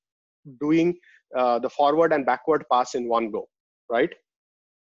just doing the forward and backward pass in one go, right?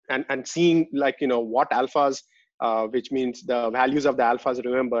 And seeing what alphas, which means the values of the alphas,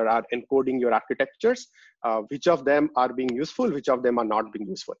 remember, are encoding your architectures, which of them are being useful, which of them are not being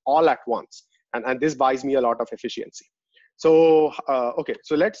useful, all at once. And this buys me a lot of efficiency. So, okay,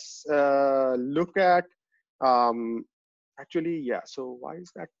 so let's look at, actually, yeah, so why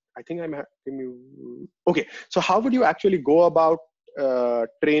is that? I think okay, so how would you actually go about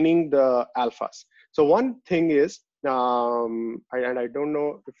training the alphas? So one thing is, and I don't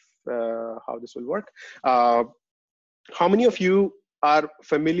know if how this will work. How many of you are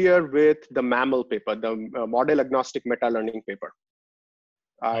familiar with the MAML paper, the model agnostic meta learning paper?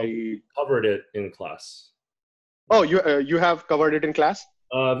 We covered it in class. Oh, you have covered it in class?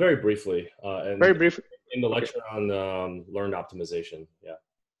 Very briefly. And very brief. In the lecture on learned optimization. Yeah.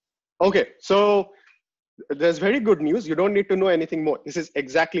 Okay, so there's very good news. You don't need to know anything more. This is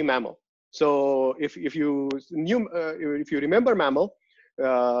exactly MAML. So if you remember MAML,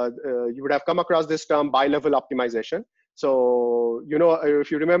 you would have come across this term bi-level optimization. So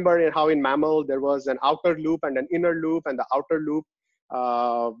if you remember how in MAML there was an outer loop and an inner loop, and the outer loop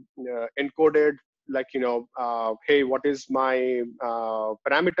encoded like hey, what is my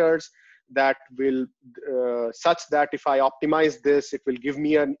parameters that will such that if I optimize this, it will give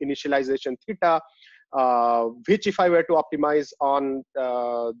me an initialization theta. Which if I were to optimize on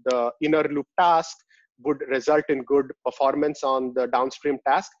the inner loop task would result in good performance on the downstream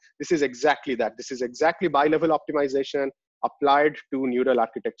task. This is exactly that. This is exactly bi-level optimization applied to neural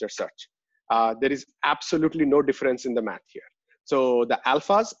architecture search. There is absolutely no difference in the math here. So the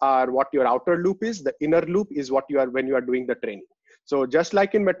alphas are what your outer loop is. The inner loop is what you are when you are doing the training. So just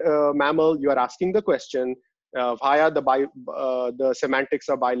like in MAML, you are asking the question, via the semantics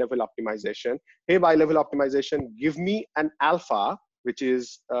of bi-level optimization. Hey, bi-level optimization, give me an alpha, which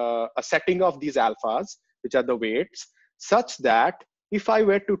is a setting of these alphas, which are the weights, such that if I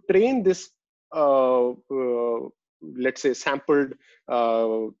were to train this, let's say sampled,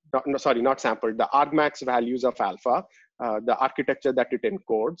 not sampled, the argmax values of alpha, the architecture that it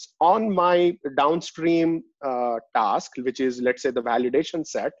encodes on my downstream task, which is, let's say, the validation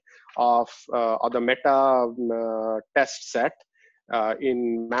set of or the meta test set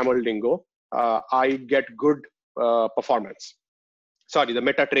in MAML lingo, I get good performance. Sorry, the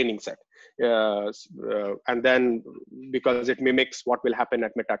meta training set. And then because it mimics what will happen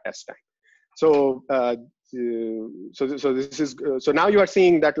at meta test time. So so this is so now you are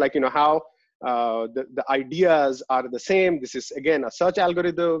seeing that, like, how the ideas are the same. This is again a search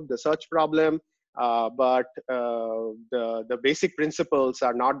algorithm, the search problem, but the basic principles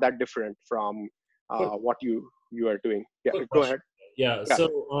are not that different from what you are doing. Yeah, go ahead. Yeah.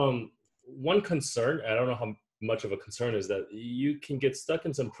 So one concern, I don't know how much of a concern, is that you can get stuck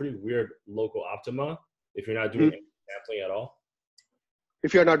in some pretty weird local optima if you're not doing any sampling at all.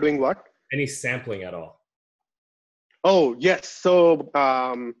 If you're not doing what? Any sampling at all. Oh, yes. So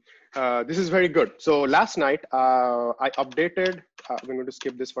this is very good. So last night, I updated, I'm going to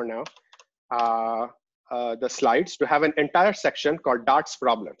skip this for now, the slides to have an entire section called darts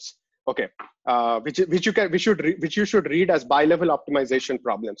problems. Okay, which you should read as bi-level optimization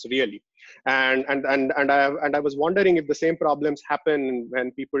problems, really. And I was wondering if the same problems happen when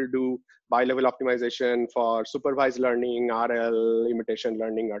people do bi-level optimization for supervised learning, RL, imitation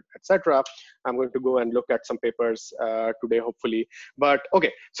learning, etc. I'm going to go and look at some papers today, hopefully. But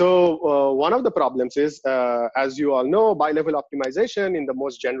okay, so one of the problems is, as you all know, bi-level optimization in the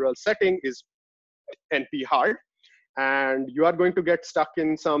most general setting is NP hard, and you are going to get stuck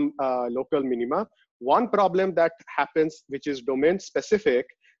in some local minima. One problem that happens, which is domain specific,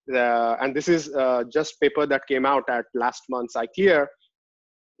 and this is just paper that came out at last month's IClear,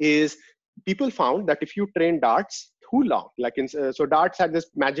 is people found that if you train darts too long, like so darts had this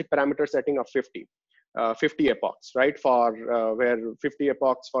magic parameter setting of 50 epochs, right? For where 50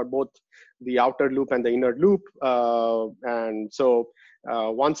 epochs for both the outer loop and the inner loop. And so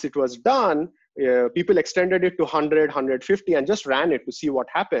once it was done, people extended it to 100, 150 and just ran it to see what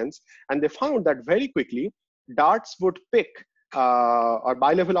happens. And they found that very quickly, darts would pick, or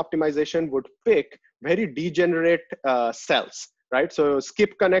bi-level optimization would pick very degenerate cells. Right, so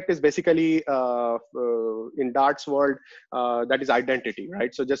skip connect is basically in Dart's world that is identity,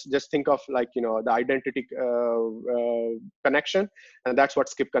 right? So just think of, like, the identity connection, and that's what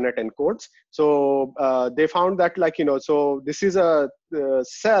skip connect encodes. So they found that, like, so this is a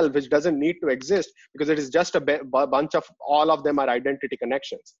cell which doesn't need to exist because it is just a bunch of, all of them are identity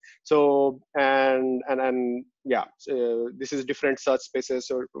connections. So and yeah, this is different search spaces,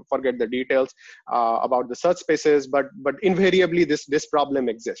 so forget the details about the search spaces, but invariably this problem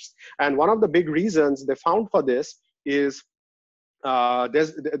exists. And one of the big reasons they found for this is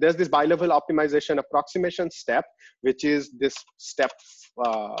there's this bi-level optimization approximation step, which is this step,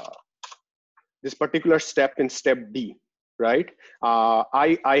 this particular step in step D, right?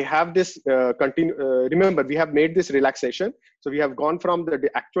 I have this remember, we have made this relaxation. So we have gone from the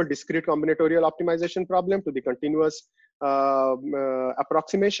actual discrete combinatorial optimization problem to the continuous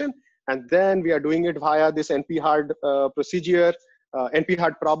approximation. And then we are doing it via this NP-hard procedure,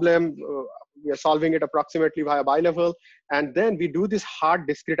 NP-hard problem. We are solving it approximately via bilevel. And then we do this hard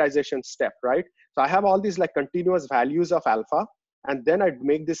discretization step, right? So I have all these like continuous values of alpha, and then I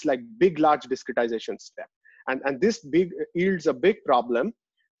make this like big, large discretization step. And this yields a big problem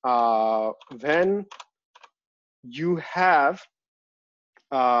when you have,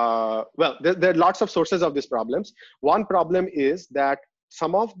 well, there are lots of sources of these problems. One problem is that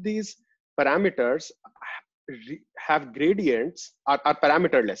some of these parameters have gradients, are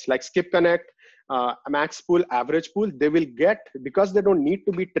parameterless, like skip connect, max pool, average pool. They will get, because they don't need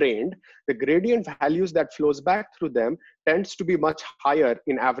to be trained, the gradient values that flows back through them tends to be much higher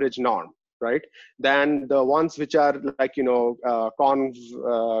in average norm, right, than the ones which are like, you know,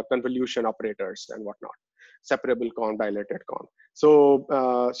 convolution operators and whatnot, separable con, dilated con. So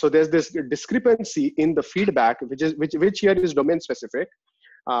so there's this discrepancy in the feedback, which here is domain specific,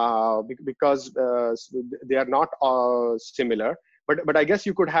 because they are not similar. But I guess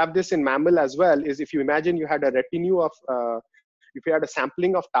you could have this in mammal as well, is if you imagine you had a retinue of, if you had a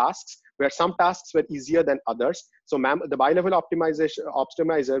sampling of tasks where some tasks were easier than others. So the bilevel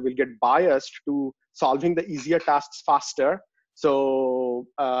optimizer will get biased to solving the easier tasks faster. So,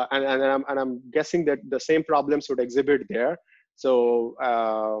 and I'm guessing that the same problems would exhibit there. So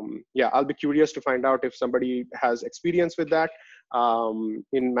yeah, I'll be curious to find out if somebody has experience with that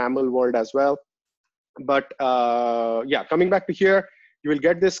in mammal world as well. But yeah, coming back to here, you will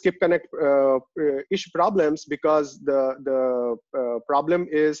get this skip connect ish problems, because the problem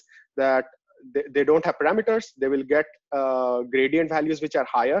is that they don't have parameters. They will get gradient values which are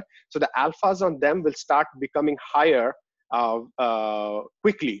higher. So the alphas on them will start becoming higher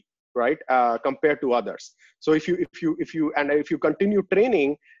quickly, right, compared to others. So if you continue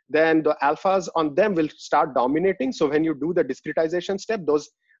training, then the alphas on them will start dominating. So when you do the discretization step, those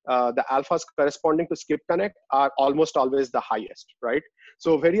the alphas corresponding to skip connect are almost always the highest, right?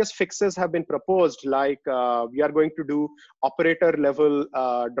 So various fixes have been proposed, like we are going to do operator level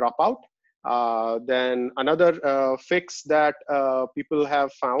dropout. Then another fix that people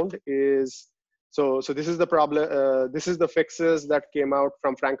have found is, so this is the problem. This is the fixes that came out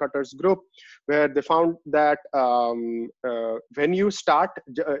from Frank Hutter's group, where they found that when you start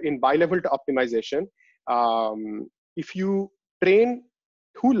in bilevel optimization, if you train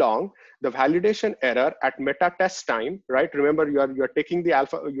too long, the validation error at meta test time, right? Remember, you are taking the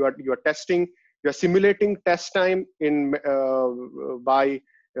alpha, you are testing, you are simulating test time in by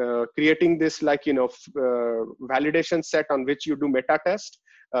creating this, like, you know, validation set on which you do meta test.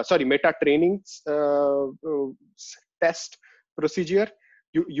 Meta training test procedure.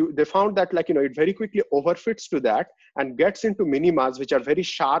 They found that, like, you know, it very quickly overfits to that and gets into minimas which are very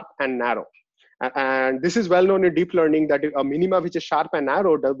sharp and narrow. And this is well known in deep learning, that a minima which is sharp and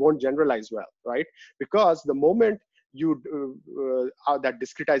narrow won't generalize well, right? Because the moment you that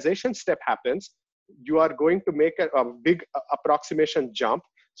discretization step happens, you are going to make a big approximation jump.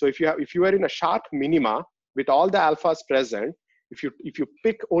 So if you are in a sharp minima with all the alphas present, if you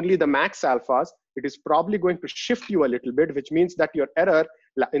pick only the max alphas, it is probably going to shift you a little bit, which means that your error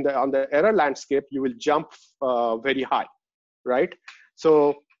on the error landscape, you will jump very high, right?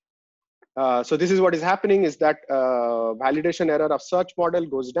 So so this is what is happening, is that validation error of search model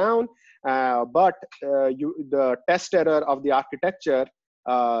goes down, but the test error of the architecture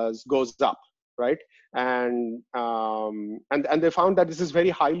goes up, right? And they found that this is very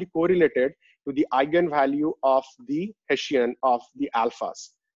highly correlated to the eigenvalue of the Hessian of the alphas,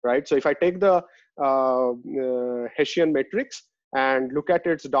 right? So if I take the Hessian matrix and look at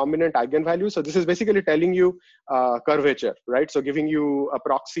its dominant eigenvalue, so this is basically telling you curvature, right? So giving you a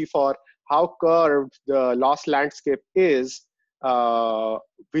proxy for how curved the loss landscape is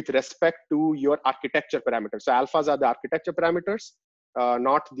with respect to your architecture parameters. So alphas are the architecture parameters,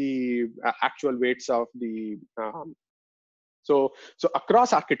 not the actual weights of the. So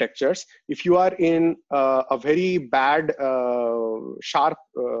across architectures, if you are in a very bad sharp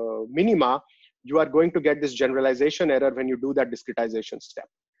minima, you are going to get this generalization error when you do that discretization step,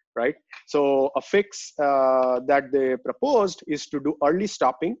 right? So a fix that they proposed is to do early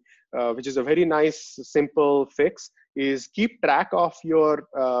stopping, which is a very nice, simple fix, is keep track of your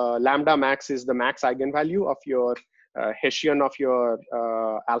lambda max is the max eigenvalue of your Hessian of your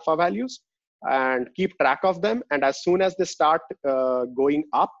alpha values, and keep track of them. And as soon as they start going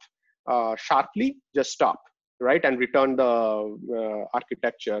up sharply, just stop, right? And return the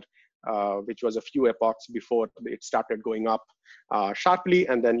architecture which was a few epochs before it started going up sharply,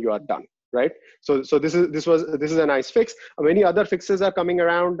 and then you are done, right? So this is a nice fix. Many other fixes are coming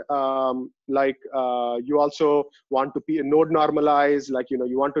around, you also want to node normalize,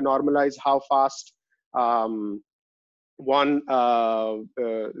 you want to normalize how fast so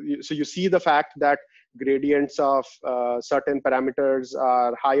you see the fact that gradients of certain parameters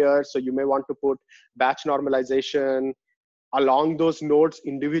are higher, so you may want to put batch normalization along those nodes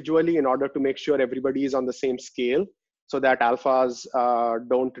individually in order to make sure everybody is on the same scale, so that alphas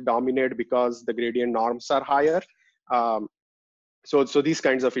don't dominate because the gradient norms are higher. So these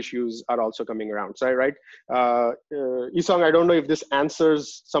kinds of issues are also coming around. So, right, Isong, I don't know if this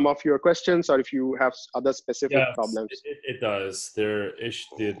answers some of your questions or if you have other specific problems. It does. The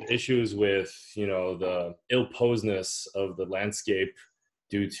issues with, the ill-posedness of the landscape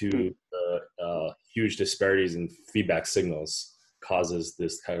due to the huge disparities in feedback signals causes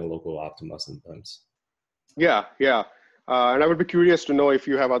this kind of local optima sometimes. Yeah. And I would be curious to know if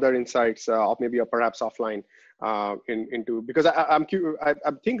you have other insights, maybe or perhaps offline, into, because I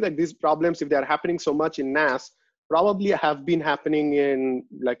think like these problems, if they're happening so much in NAS, probably have been happening in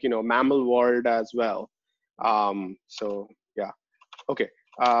mammal world as well. So yeah, okay.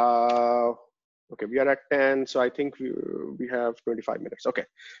 Okay, we are at 10, so I think we have 25 minutes. Okay,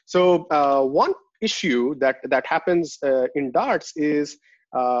 so one issue that happens in Darts is,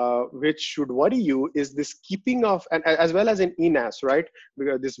 which should worry you, is this keeping of, and as well as in ENAS, right?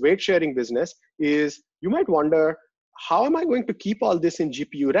 Because this weight sharing business is, you might wonder, how am I going to keep all this in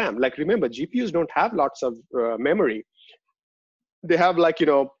GPU RAM? Like, remember, GPUs don't have lots of memory. They have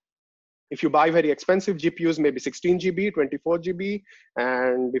if you buy very expensive GPUs, maybe 16 GB, 24 GB.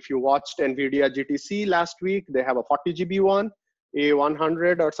 And if you watched NVIDIA GTC last week, they have a 40 GB one,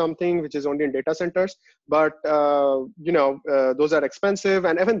 A100 or something, which is only in data centers. But, those are expensive.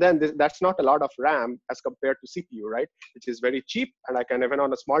 And even then, that's not a lot of RAM as compared to CPU, right? Which is very cheap. And I can, even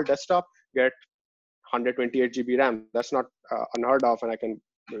on a small desktop, get 128 GB RAM. That's not unheard of, and I can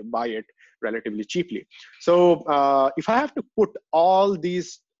buy it relatively cheaply. So if I have to put all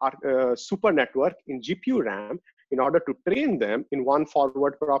these super network in GPU RAM in order to train them in one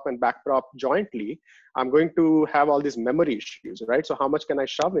forward prop and back prop jointly, I'm going to have all these memory issues, right? So how much can I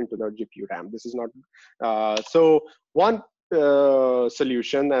shove into the GPU RAM? This is not, so one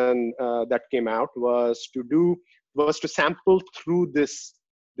solution and that came out was to sample through this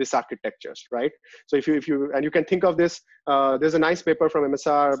architectures, right? So if you and you can think of this, there's a nice paper from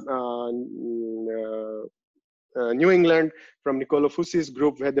MSR New England from Nicolo Fusi's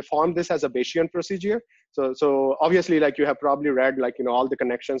group, where they formed this as a Bayesian procedure. So obviously, like, you have probably read all the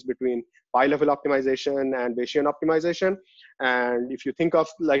connections between pi level optimization and Bayesian optimization. And if you think of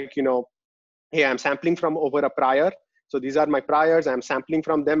hey, I'm sampling from over a prior. So these are my priors, I'm sampling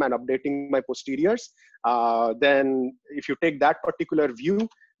from them and updating my posteriors. Then if you take that particular view,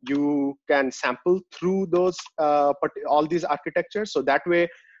 you can sample through those all these architectures. So that way,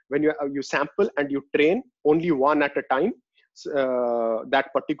 when you sample and you train only one at a time, that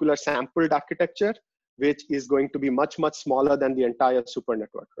particular sampled architecture, which is going to be much, much smaller than the entire super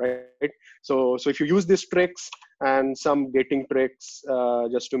network, right? So if you use these tricks and some gating tricks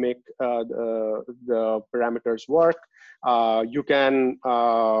just to make the parameters work, you can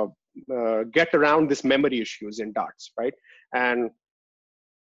get around this memory issues in Darts, right? And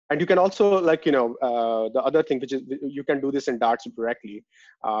you can also, the other thing, which is you can do this in Darts directly,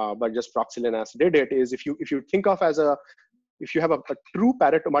 but just Proxylinas did it, is if you think of if you have a true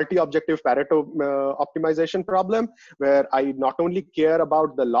Pareto, multi-objective Pareto optimization problem, where I not only care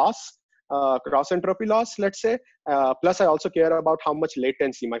about the loss, cross entropy loss, let's say, plus I also care about how much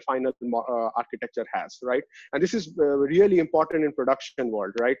latency my final architecture has, right? And this is really important in production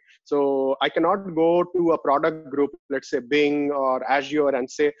world, right? So I cannot go to a product group, let's say Bing or Azure, and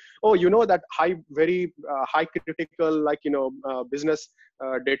say, oh, that very high critical, business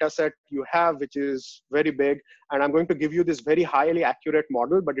data set you have, which is very big, and I'm going to give you this very highly accurate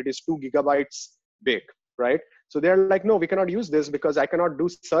model, but it is 2 GB big, right? So they're like, no, we cannot use this because I cannot do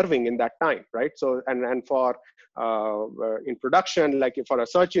serving in that time, right? So and for in production, like for a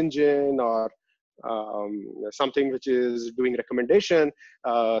search engine or something which is doing recommendation,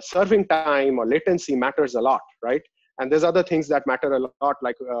 serving time or latency matters a lot, right? And there's other things that matter a lot,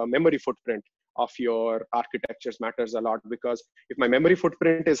 like memory footprint of your architectures matters a lot, because if my memory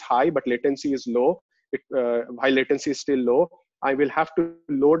footprint is high but latency is low, while latency is still low, I will have to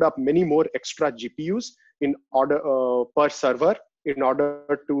load up many more extra GPUs in order per server in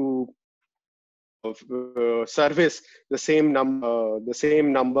order to service the same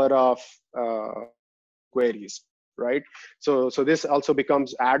number of queries, right? So this also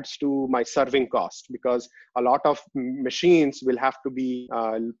adds to my serving cost, because a lot of machines will have to be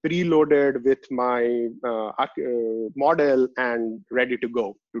preloaded with my model and ready to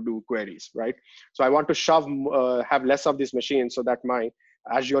go to do queries, right? So I want to have less of these machines so that my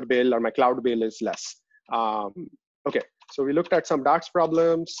Azure bill or my cloud bill is less. Okay, so we looked at some darts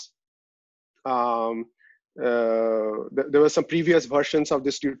problems. There were some previous versions of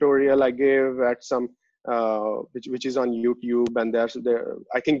this tutorial I gave at some which is on YouTube, and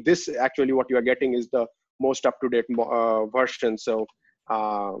I think this actually what you are getting is the most up-to-date version. So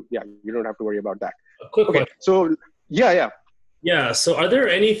yeah, you don't have to worry about that. A quick okay, question. So yeah. So are there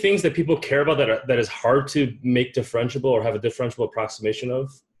any things that people care about that is hard to make differentiable or have a differentiable approximation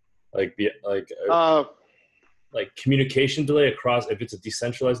of, like communication delay across, if it's a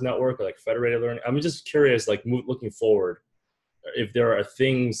decentralized network or like federated learning? I'm just curious, like looking forward, if there are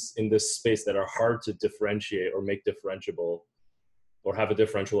things in this space that are hard to differentiate or make differentiable or have a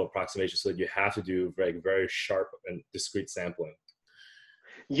differential approximation, so that you have to do very sharp and discrete sampling.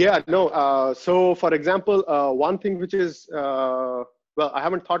 Yeah, no. So for example, one thing which is, well, I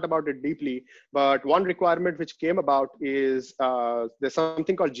haven't thought about it deeply, but one requirement which came about is there's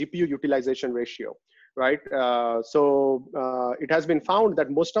something called GPU utilization ratio, right? It has been found that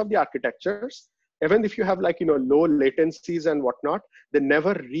most of the architectures, even if you have low latencies and whatnot, they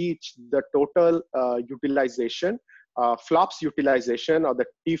never reach the total utilization, flops utilization, or the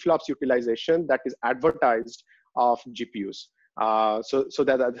T-flops utilization that is advertised of GPUs. So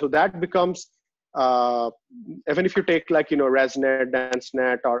that becomes, even if you take ResNet,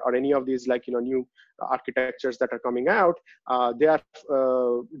 DenseNet, or any of these new architectures that are coming out, they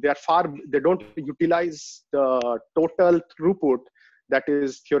don't utilize the total throughput that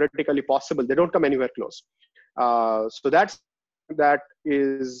is theoretically possible. They don't come anywhere close. So that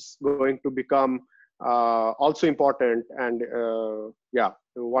is going to become also important, and yeah,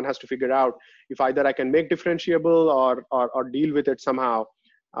 one has to figure out if either I can make differentiable or deal with it somehow,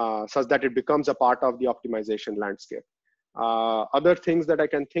 such that it becomes a part of the optimization landscape. Other things that I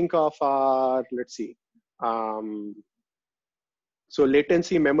can think of are, let's see, so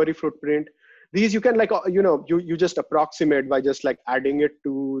latency, memory footprint. These you can you just approximate by just adding it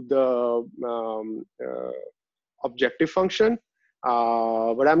to the objective function.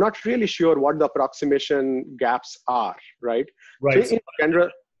 But I'm not really sure what the approximation gaps are, right? Right. So in general,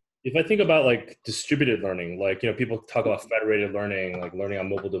 if I think about distributed learning, people talk about federated learning, learning on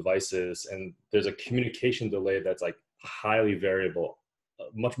mobile devices, and there's a communication delay that's highly variable,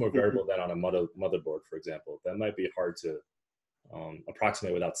 much more variable than on a motherboard, for example. That might be hard to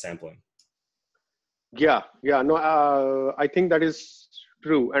approximate without sampling. Yeah, no, I think that is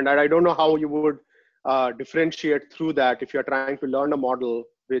true, and I don't know how you would differentiate through that if you're trying to learn a model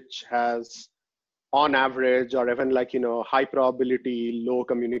which has, on average, or even high probability, low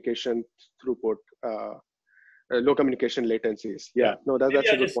communication throughput, low communication latencies. Yeah. No, that's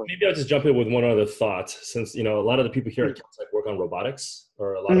a good point. Maybe I'll just jump in with one other thought, since a lot of the people here at Caltech work on robotics,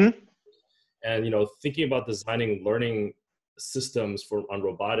 or a lot of, and thinking about designing learning systems on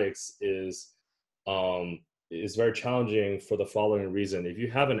robotics is very challenging for the following reason. If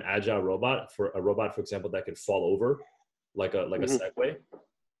you have an agile robot, for example, that could fall over like a Segway,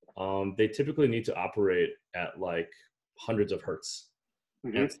 they typically need to operate at hundreds of hertz.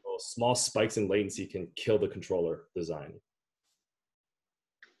 And so small spikes in latency can kill the controller design.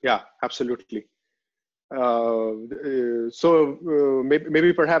 Yeah, absolutely.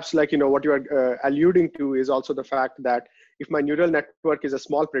 Maybe perhaps what you are alluding to is also the fact that if my neural network is a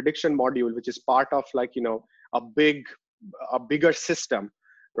small prediction module, which is part of a bigger system,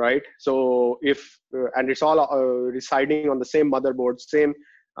 right? So and it's all residing on the same motherboard, same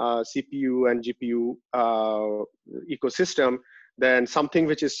CPU and GPU ecosystem, then something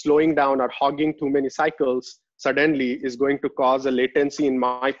which is slowing down or hogging too many cycles suddenly is going to cause a latency in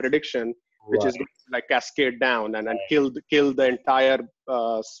my prediction, which is going to cascade down and kill the entire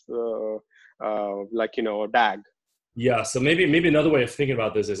DAG. Yeah. So maybe another way of thinking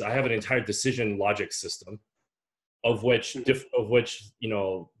about this is I have an entire decision logic system, of which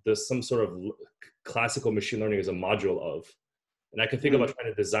there's some sort of classical machine learning is a module of, and I can think about trying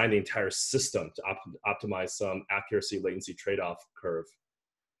to design the entire system to optimize some accuracy latency trade-off curve,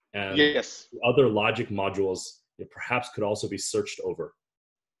 and other logic modules perhaps could also be searched over.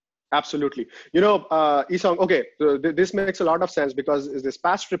 Absolutely. Isong, okay, so this makes a lot of sense, because this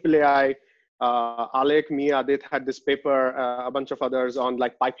past AAAI, Alek, me, Adit had this paper, a bunch of others, on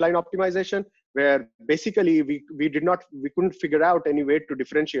pipeline optimization, where basically we couldn't figure out any way to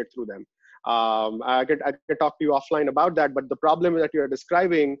differentiate through them. I can talk to you offline about that. But the problem that you are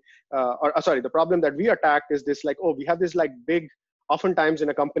describing, sorry, the problem that we attacked is this, like, oh, we have this like big, oftentimes in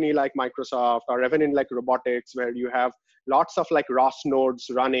a company like Microsoft or even in like robotics, where you have lots of like ROS nodes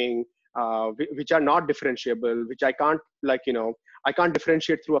running, which are not differentiable, which I can't, like, I can't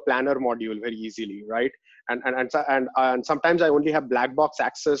differentiate through a planner module very easily, right? And sometimes I only have black box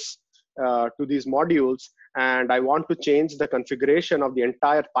access to these modules, and I want to change the configuration of the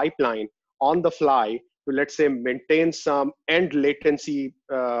entire pipeline on the fly to, let's say, maintain some end latency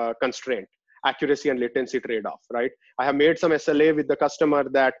constraint, accuracy and latency trade-off, right? I have made some SLA with the customer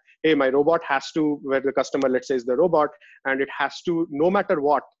that, hey, my robot has to, where the customer, let's say, is the robot, and it has to, no matter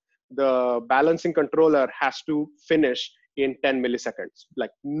what, the balancing controller has to finish in 10 milliseconds,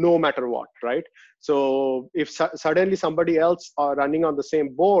 like no matter what, right? So if suddenly somebody else running on the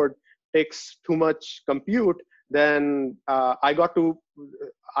same board takes too much compute, then I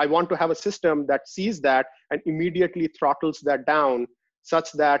want to have a system that sees that and immediately throttles that down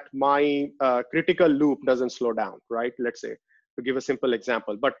such that my critical loop doesn't slow down, right? Let's say, to give a simple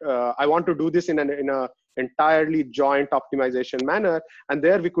example. But I want to do this in a entirely joint optimization manner. And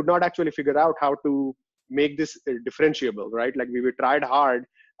there we could not actually figure out how to make this differentiable, right? Like we tried hard,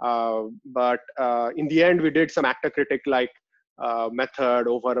 but in the end, we did some actor critic like method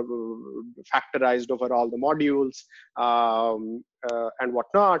over factorized over all the modules and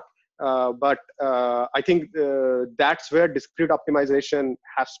whatnot. But I think that's where discrete optimization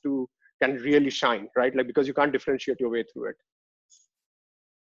can really shine, right? Like, because you can't differentiate your way through it.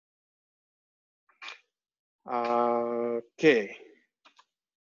 Okay.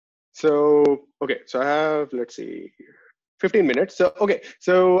 So I have, let's see, 15 minutes. So, okay.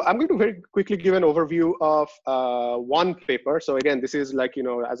 So I'm going to very quickly give an overview of one paper. So again, this is like,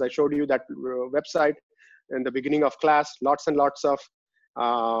 as I showed you that website in the beginning of class, lots and lots of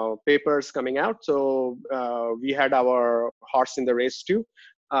papers coming out. So we had our horse in the race too.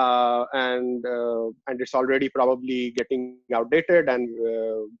 And it's already probably getting outdated, and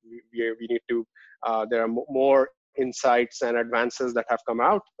we need to, there are more insights and advances that have come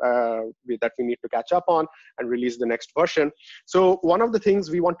out that we need to catch up on and release the next version. So one of the things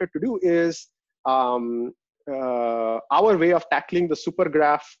we wanted to do is our way of tackling the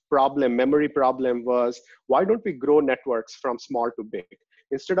supergraph problem, memory problem, was, why don't we grow networks from small to big?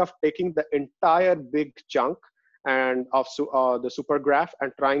 Instead of taking the entire big chunk and of the supergraph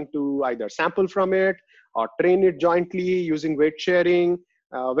and trying to either sample from it or train it jointly using weight sharing,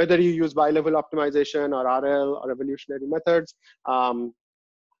 whether you use bi-level optimization or RL or evolutionary methods,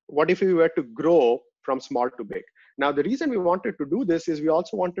 what if we were to grow from small to big? Now, the reason we wanted to do this is we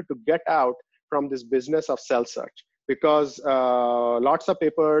also wanted to get out from this business of cell search, because lots of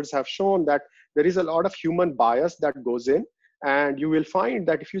papers have shown that there is a lot of human bias that goes in, and you will find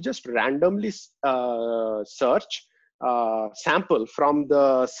that if you just randomly search, sample from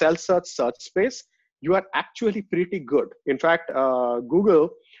the cell search space, you are actually pretty good. In fact,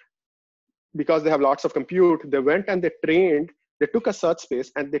 Google, because they have lots of compute, they went and they took a search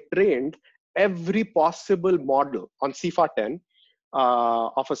space and they trained every possible model on CIFAR-10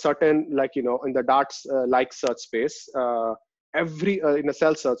 of a certain, like, in the darts like search space, in a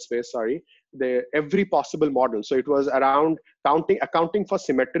cell search space, sorry, every possible model. So it was around accounting for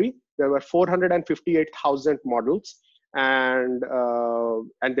symmetry. There were 458,000 models, and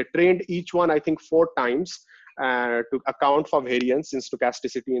they trained each one, I think, 4 times to account for variance in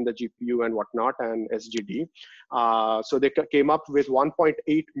stochasticity in the GPU and whatnot, and SGD. So they came up with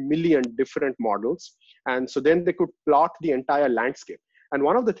 1.8 million different models. And so then they could plot the entire landscape. And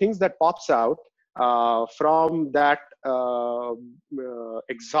one of the things that pops out from that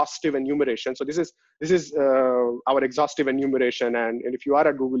exhaustive enumeration. So this is our exhaustive enumeration, and if you are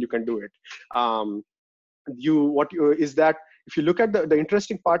at Google, you can do it. Is that if you look at the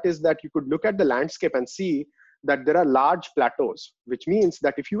interesting part is that you could look at the landscape and see that there are large plateaus, which means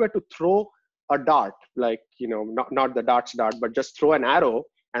that if you were to throw a dart, like, not the darts dart, but just throw an arrow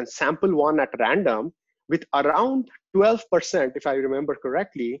and sample one at random with around 12%, if I remember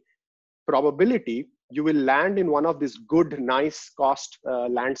correctly, probability, you will land in one of these good, nice cost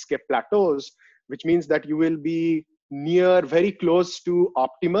landscape plateaus, which means that you will be very close to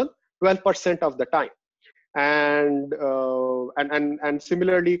optimal 12% of the time. And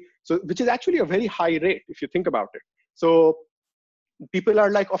similarly, so which is actually a very high rate if you think about it. So people are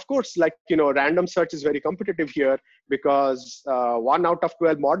like, of course, like, random search is very competitive here, because 1 out of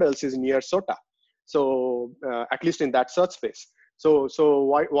 12 models is near SOTA. So at least in that search space. So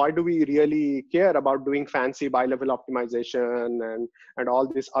why do we really care about doing fancy bi-level optimization and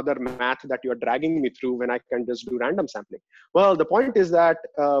all this other math that you're dragging me through when I can just do random sampling? Well, the point is that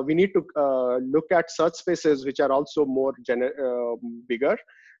we need to look at search spaces which are also more bigger,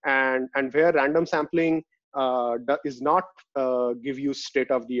 and where random sampling is not give you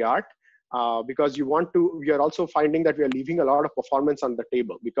state of the art. Because we are also finding that we are leaving a lot of performance on the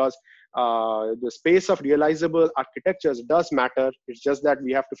table, because the space of realizable architectures does matter. It's just that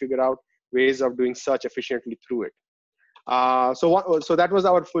we have to figure out ways of doing search efficiently through it. So that was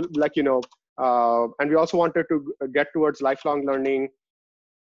our full, and we also wanted to get towards lifelong learning,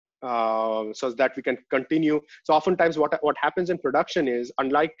 so that we can continue. So oftentimes what happens in production is,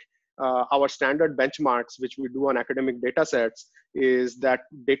 unlike our standard benchmarks, which we do on academic data sets, is that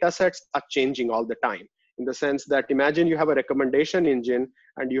data sets are changing all the time. In the sense that, imagine you have a recommendation engine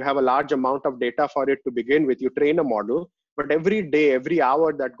and you have a large amount of data for it to begin with. You train a model, but every day, every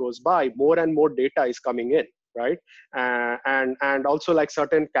hour that goes by, more and more data is coming in, right? And also, like,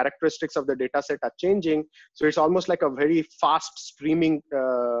 certain characteristics of the data set are changing. So it's almost like a very fast streaming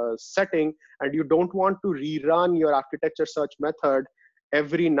setting, and you don't want to rerun your architecture search method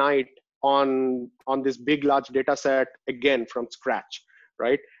every night on this big, large data set again from scratch,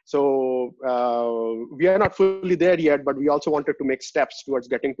 right? So we are not fully there yet, but we also wanted to make steps towards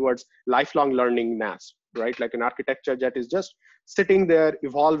getting towards lifelong learning NAS, right? Like an architecture that is just sitting there,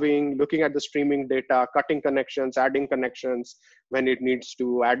 evolving, looking at the streaming data, cutting connections, adding connections when it needs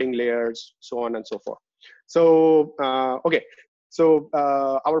to, adding layers, so on and so forth. So, okay. So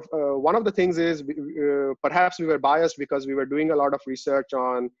one of the things is, perhaps we were biased because we were doing a lot of research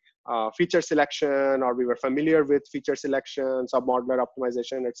on feature selection, or we were familiar with feature selection, submodular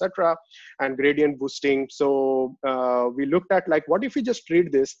optimization, etc., and gradient boosting. So we looked at, like, what if we just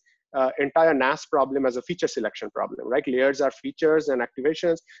treat this entire NAS problem as a feature selection problem, right? Layers are features and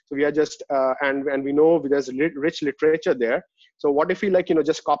activations. So we are just, and we know there's rich literature there. So what if we, like,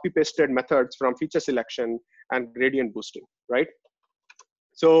 just copy pasted methods from feature selection and gradient boosting, right?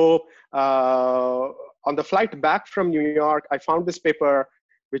 So on the flight back from New York, I found this paper,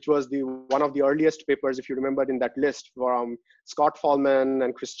 which was one of the earliest papers, if you remember, in that list, from Scott Fahlman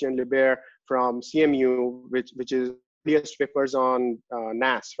and Christian Libert from CMU, which is earliest papers on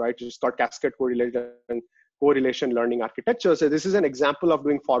NAS, right? It's called Cascade Correlation Learning Architecture. So this is an example of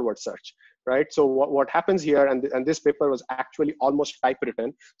doing forward search, right? So what happens here, and this paper was actually almost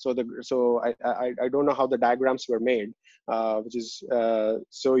typewritten. So I don't know how the diagrams were made, which is,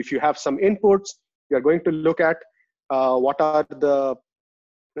 so if you have some inputs, you're going to look at what are the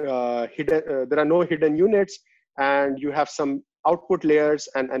hidden, there are no hidden units, and you have some output layers,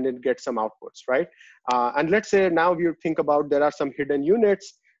 and it gets some outputs, right? And let's say now you think about, there are some hidden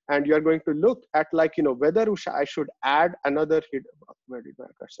units, and you're going to look at, like, whether I should add another where did my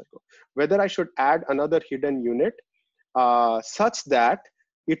cursor go? Whether I should add another hidden unit such that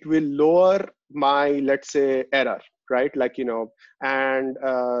it will lower my, let's say, error, right? Like, and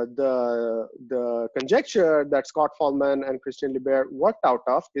the conjecture that Scott Fahlman and Christian Libert worked out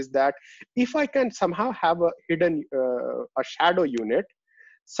of is that if I can somehow have a hidden, a shadow unit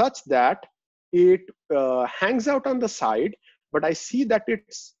such that it hangs out on the side, but I see that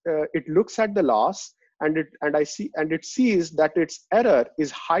it looks at the loss, and it sees that its error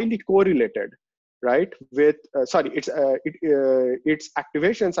is highly correlated, right? With its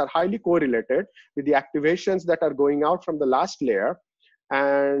activations are highly correlated with the activations that are going out from the last layer,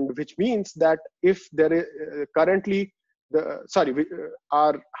 and which means that if there is currently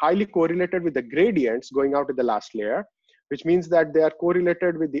are highly correlated with the gradients going out to the last layer, which means that they are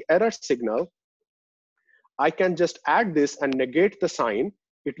correlated with the error signal. I can just add this and negate the sign.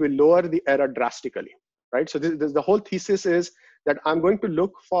 It will lower the error drastically, right? So the whole thesis is that I'm going to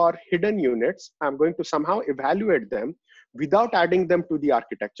look for hidden units. I'm going to somehow evaluate them without adding them to the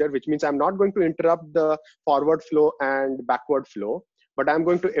architecture, which means I'm not going to interrupt the forward flow and backward flow, but I'm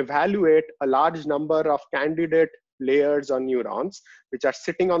going to evaluate a large number of candidate layers or neurons, which are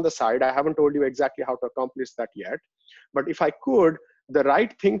sitting on the side. I haven't told you exactly how to accomplish that yet, but if I could, the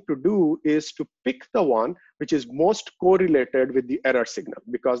right thing to do is to pick the one which is most correlated with the error signal,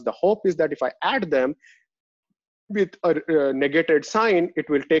 because the hope is that if I add them with a negated sign, it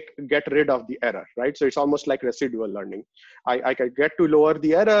will get rid of the error, right? So it's almost like residual learning. I can get to lower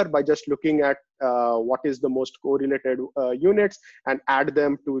the error by just looking at what is the most correlated units and add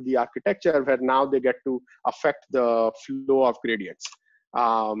them to the architecture, where now they get to affect the flow of gradients.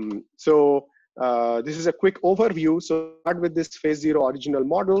 This is a quick overview. So start with this phase 0 original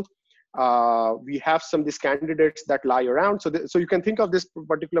model. we have these candidates that lie around. So you can think of this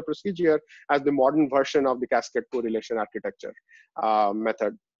particular procedure as the modern version of the cascade correlation architecture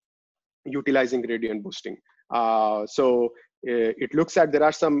method, utilizing gradient boosting. So it looks at, there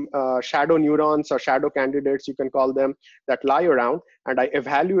are some shadow neurons or shadow candidates, you can call them, that lie around, and I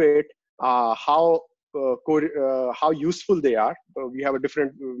evaluate how useful they are. We have a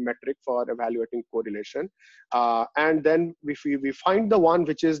different metric for evaluating correlation. And then we find the one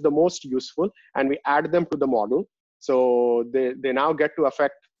which is the most useful, and we add them to the model. So they now get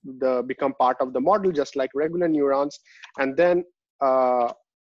to become part of the model, just like regular neurons. And then,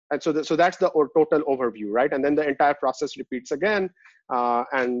 so that's the total overview, right? And then the entire process repeats again.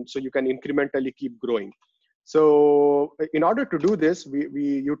 And so you can incrementally keep growing. So in order to do this,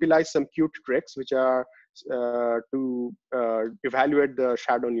 we utilize some cute tricks, which are to evaluate the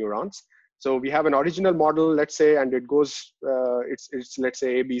shadow neurons. So we have an original model, let's say, and it goes, it's let's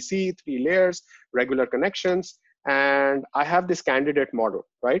say ABC, 3 layers, regular connections, and I have this candidate model,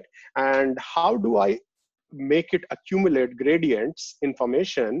 right? And how do I make it accumulate gradients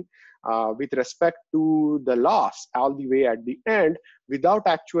information with respect to the loss all the way at the end, without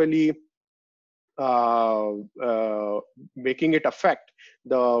actually making it affect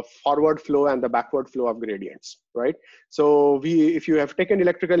the forward flow and the backward flow of gradients, right? So if you have taken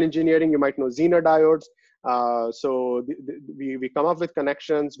electrical engineering, you might know Zener diodes. So we come up with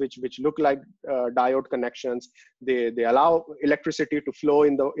connections which look like diode connections. They allow electricity to flow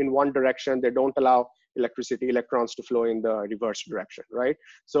in one direction. They don't allow electrons to flow in the reverse direction, right?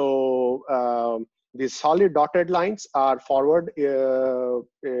 So these solid dotted lines are forward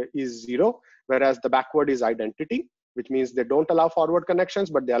is 0, whereas the backward is identity, which means they don't allow forward connections,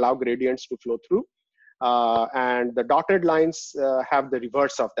 but they allow gradients to flow through. And the dotted lines have the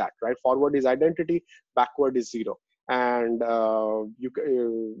reverse of that, right? Forward is identity, backward is 0. And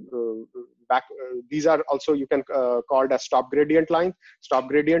these are also, you can called as stop gradient lines, stop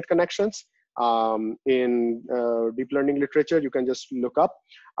gradient connections. In deep learning literature, you can just look up.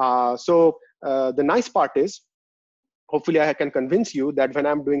 So the nice part is, hopefully I can convince you that when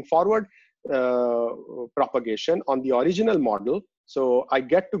I'm doing forward propagation on the original model, so I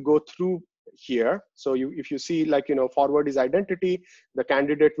get to go through here. So if you see, like, forward is identity, the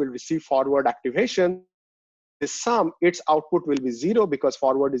candidate will receive forward activation. The sum, its output will be 0 because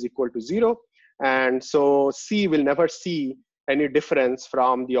forward is equal to 0. And so C will never see any difference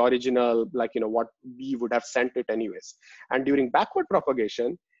from the original, like, what we would have sent it anyways. And during backward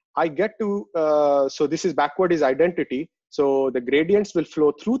propagation, I get to, so this is backward is identity. So the gradients will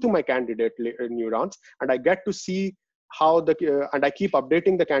flow through to my candidate neurons, and I get to see how and I keep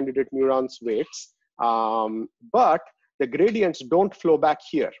updating the candidate neurons weights. But the gradients don't flow back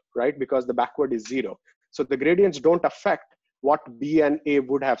here, right? Because the backward is 0. So the gradients don't affect what B and A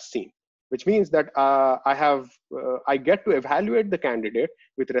would have seen, which means that I get to evaluate the candidate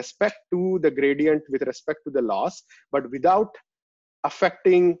with respect to the gradient, with respect to the loss, but without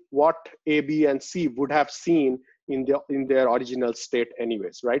affecting what A, B, and C would have seen in their original state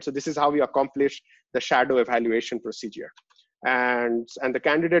anyways, right? So this is how we accomplish the shadow evaluation procedure. And the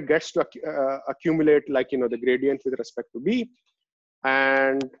candidate gets to accumulate, like, the gradient with respect to B.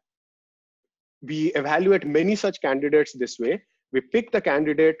 And we evaluate many such candidates this way. We pick the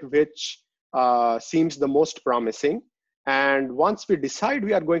candidate which seems the most promising. And once we decide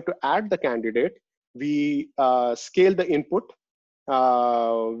we are going to add the candidate, we scale the input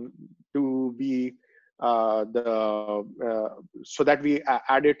to be so that we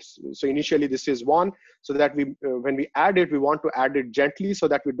add it. So initially this is 1, so that when we add it, we want to add it gently so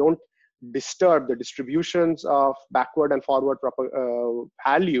that we don't disturb the distributions of backward and forward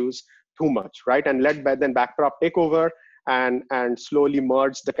values too much, right? And let then backprop take over and slowly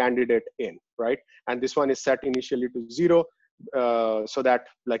merge the candidate in, right? And this one is set initially to 0, so that,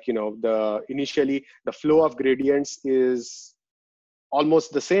 like, initially the flow of gradients is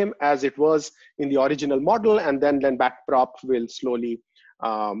almost the same as it was in the original model, and then backprop will slowly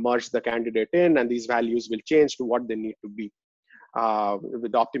merge the candidate in, and these values will change to what they need to be.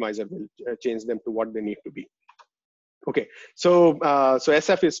 The optimizer will change them to what they need to be. Okay, so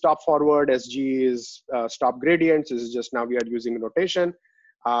SF is stop forward, SG is stop gradients. This is just, now we are using notation.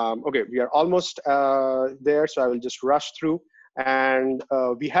 Okay, we are almost there, so I will just rush through. And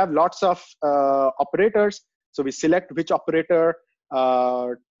we have lots of operators. So we select which operator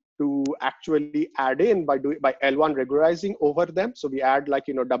to actually add in by L1 regularizing over them. So we add, like,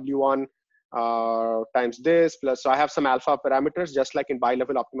 W1 times this plus, so I have some alpha parameters just like in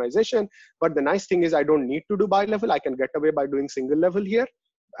bi-level optimization. But the nice thing is I don't need to do bi-level. I can get away by doing single level here.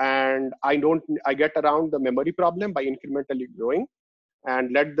 And I get around the memory problem by incrementally growing.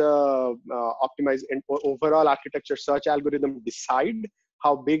 and let the optimize and overall architecture search algorithm decide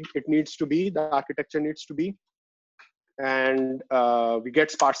how big it needs to be, the architecture needs to be. And we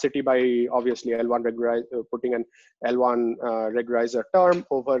get sparsity by obviously L1 putting an L1 regularizer term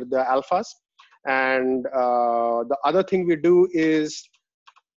over the alphas. And the other thing we do is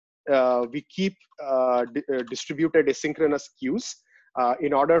we keep distributed asynchronous queues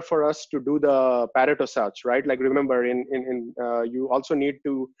in order for us to do the Pareto search, right? Like remember, you also need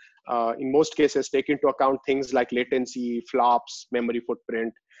to, in most cases, take into account things like latency, flops, memory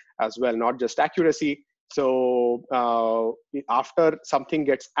footprint as well, not just accuracy. So after something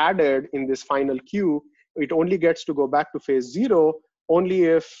gets added in this final queue, it only gets to go back to phase 0 only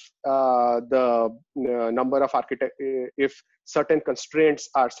if the number of if certain constraints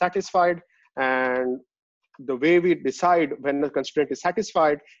are satisfied. And the way we decide when the constraint is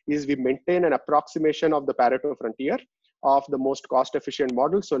satisfied is we maintain an approximation of the Pareto frontier of the most cost efficient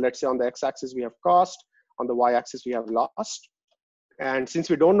model. So let's say on the x-axis we have cost, on the y-axis we have loss. And since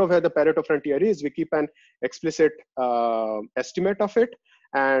we don't know where the Pareto frontier is, we keep an explicit estimate of it.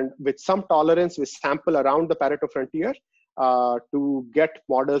 And with some tolerance, we sample around the Pareto frontier to get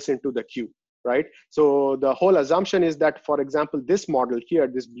models into the queue, right? So the whole assumption is that, for example, this model here,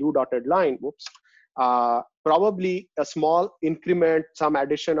 this blue dotted line, whoops, probably a small increment, some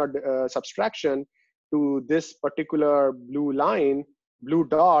addition or subtraction to this particular blue line, blue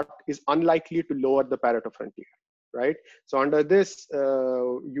dot, is unlikely to lower the Pareto frontier, right? So under this,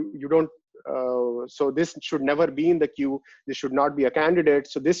 you don't, so this should never be in the queue. This should not be a candidate.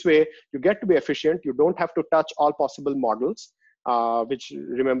 So this way you get to be efficient. You don't have to touch all possible models, which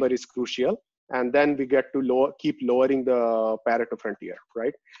remember is crucial. And then we get to keep lowering the Pareto frontier,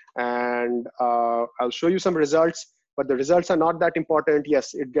 right? And I'll show you some results, but the results are not that important.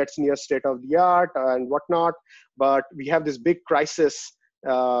 Yes, it gets near state of the art and whatnot, but we have this big crisis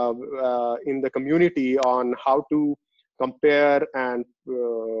in the community on how to compare, and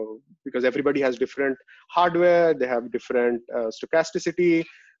because everybody has different hardware, they have different stochasticity,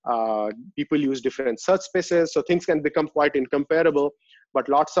 people use different search spaces, so things can become quite incomparable, but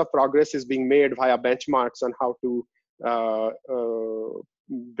lots of progress is being made via benchmarks on how to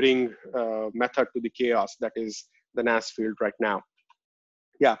bring method to the chaos that is the NAS field right now.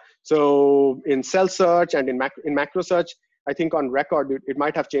 Yeah, so in cell search and in macro search, I think on record, it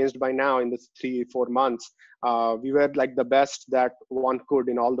might have changed by now in the 3-4 months. We were like the best that one could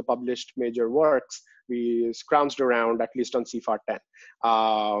in all the published major works. We scrounged around, at least on CFAR 10.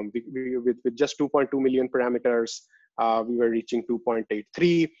 With just 2.2 million parameters, we were reaching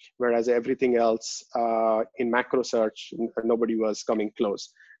 2.83, whereas everything else in macro search, nobody was coming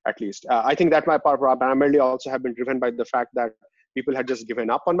close, at least. I think that might primarily also have been driven by the fact that people had just given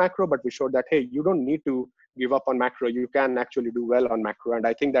up on macro, but we showed that, hey, you don't need to give up on macro. You can actually do well on macro. And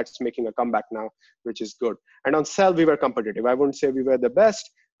I think that's making a comeback now, which is good. And on cell, we were competitive. I wouldn't say we were the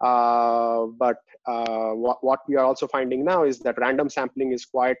best, but what we are also finding now is that random sampling is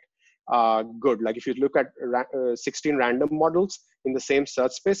quite good. Like if you look at 16 random models in the same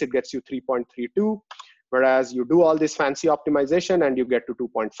search space, it gets you 3.32, whereas you do all this fancy optimization and you get to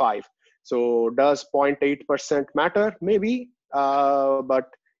 2.5. So does 0.8% matter? Maybe, but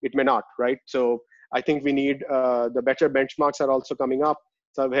it may not, right? So I think we need, the better benchmarks are also coming up.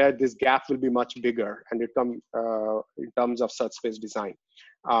 So where this gap will be much bigger, and it come in terms of search space design.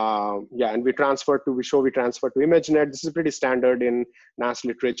 Yeah, and we transfer to ImageNet. This is pretty standard in NAS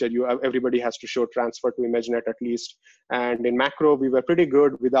literature. Everybody has to show transfer to ImageNet at least. And in macro, we were pretty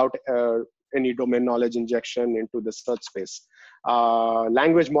good without any domain knowledge injection into the search space.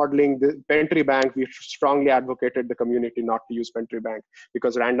 Language modeling, the Pentry Bank, we strongly advocated the community not to use Pentry Bank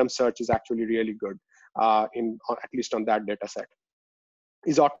because random search is actually really good, at least on that data set.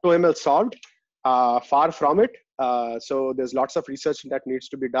 Is AutoML solved? Far from it. So there's lots of research that needs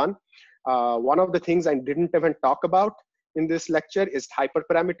to be done. One of the things I didn't even talk about in this lecture is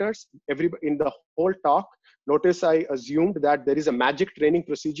hyperparameters. In the whole talk, notice I assumed that there is a magic training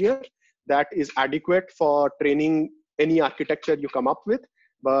procedure that is adequate for training any architecture you come up with,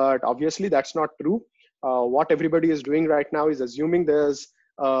 but obviously that's not true. What everybody is doing right now is assuming there's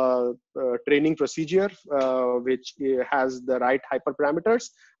a training procedure which has the right hyperparameters,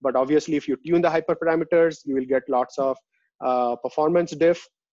 but obviously if you tune the hyperparameters, you will get lots of performance diff.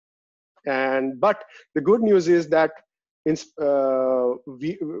 But the good news is that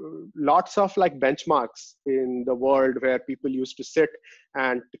lots of like benchmarks in the world where people used to sit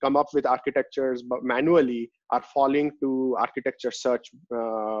and come up with architectures but manually are falling to architecture search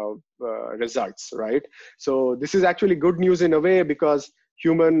results, right? So this is actually good news in a way, because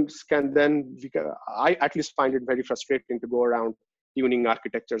humans can then, I at least find it very frustrating to go around tuning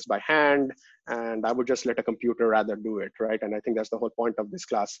architectures by hand, and I would just let a computer rather do it, right? And I think that's the whole point of this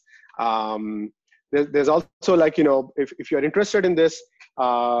class. There's also, like, if you're interested in this,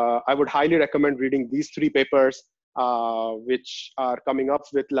 I would highly recommend reading these 3 papers, which are coming up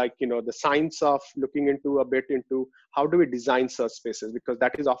with, like, the science of looking into a bit into how do we design search spaces, because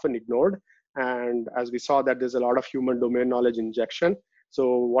that is often ignored. And as we saw, that there's a lot of human domain knowledge injection.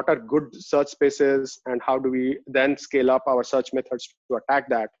 So what are good search spaces, and how do we then scale up our search methods to attack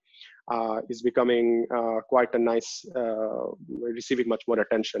that, is becoming quite a nice, receiving much more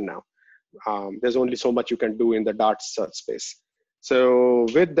attention now. There's only so much you can do in the Dart search space. So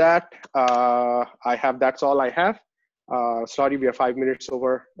with that, that's all I have. Sorry, we are 5 minutes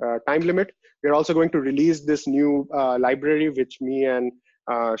over time limit. We're also going to release this new library, which me and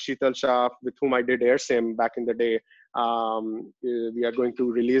Sheetal Shah, with whom I did AirSim back in the day, we are going to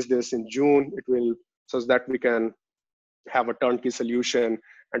release this in June. It will, so that we can have a turnkey solution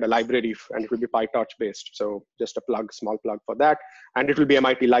and a library, and it will be PyTorch based. So just a plug, small plug for that. And it will be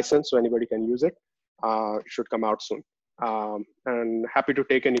MIT licensed, so anybody can use it. It should come out soon. And happy to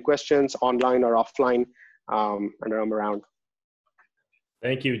take any questions online or offline, and I'm around.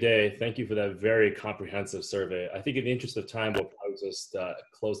 Thank you, Dave. Thank you for that very comprehensive survey. I think in the interest of time, we'll probably just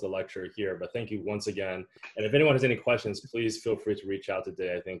close the lecture here, but thank you once again. And if anyone has any questions, please feel free to reach out to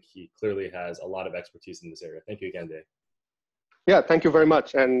Dave. I think he clearly has a lot of expertise in this area. Thank you again, Dave. Yeah, thank you very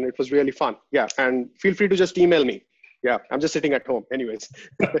much. And it was really fun. Yeah, and feel free to just email me. Yeah, I'm just sitting at home anyways.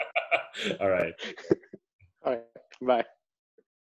 All right. All right, bye.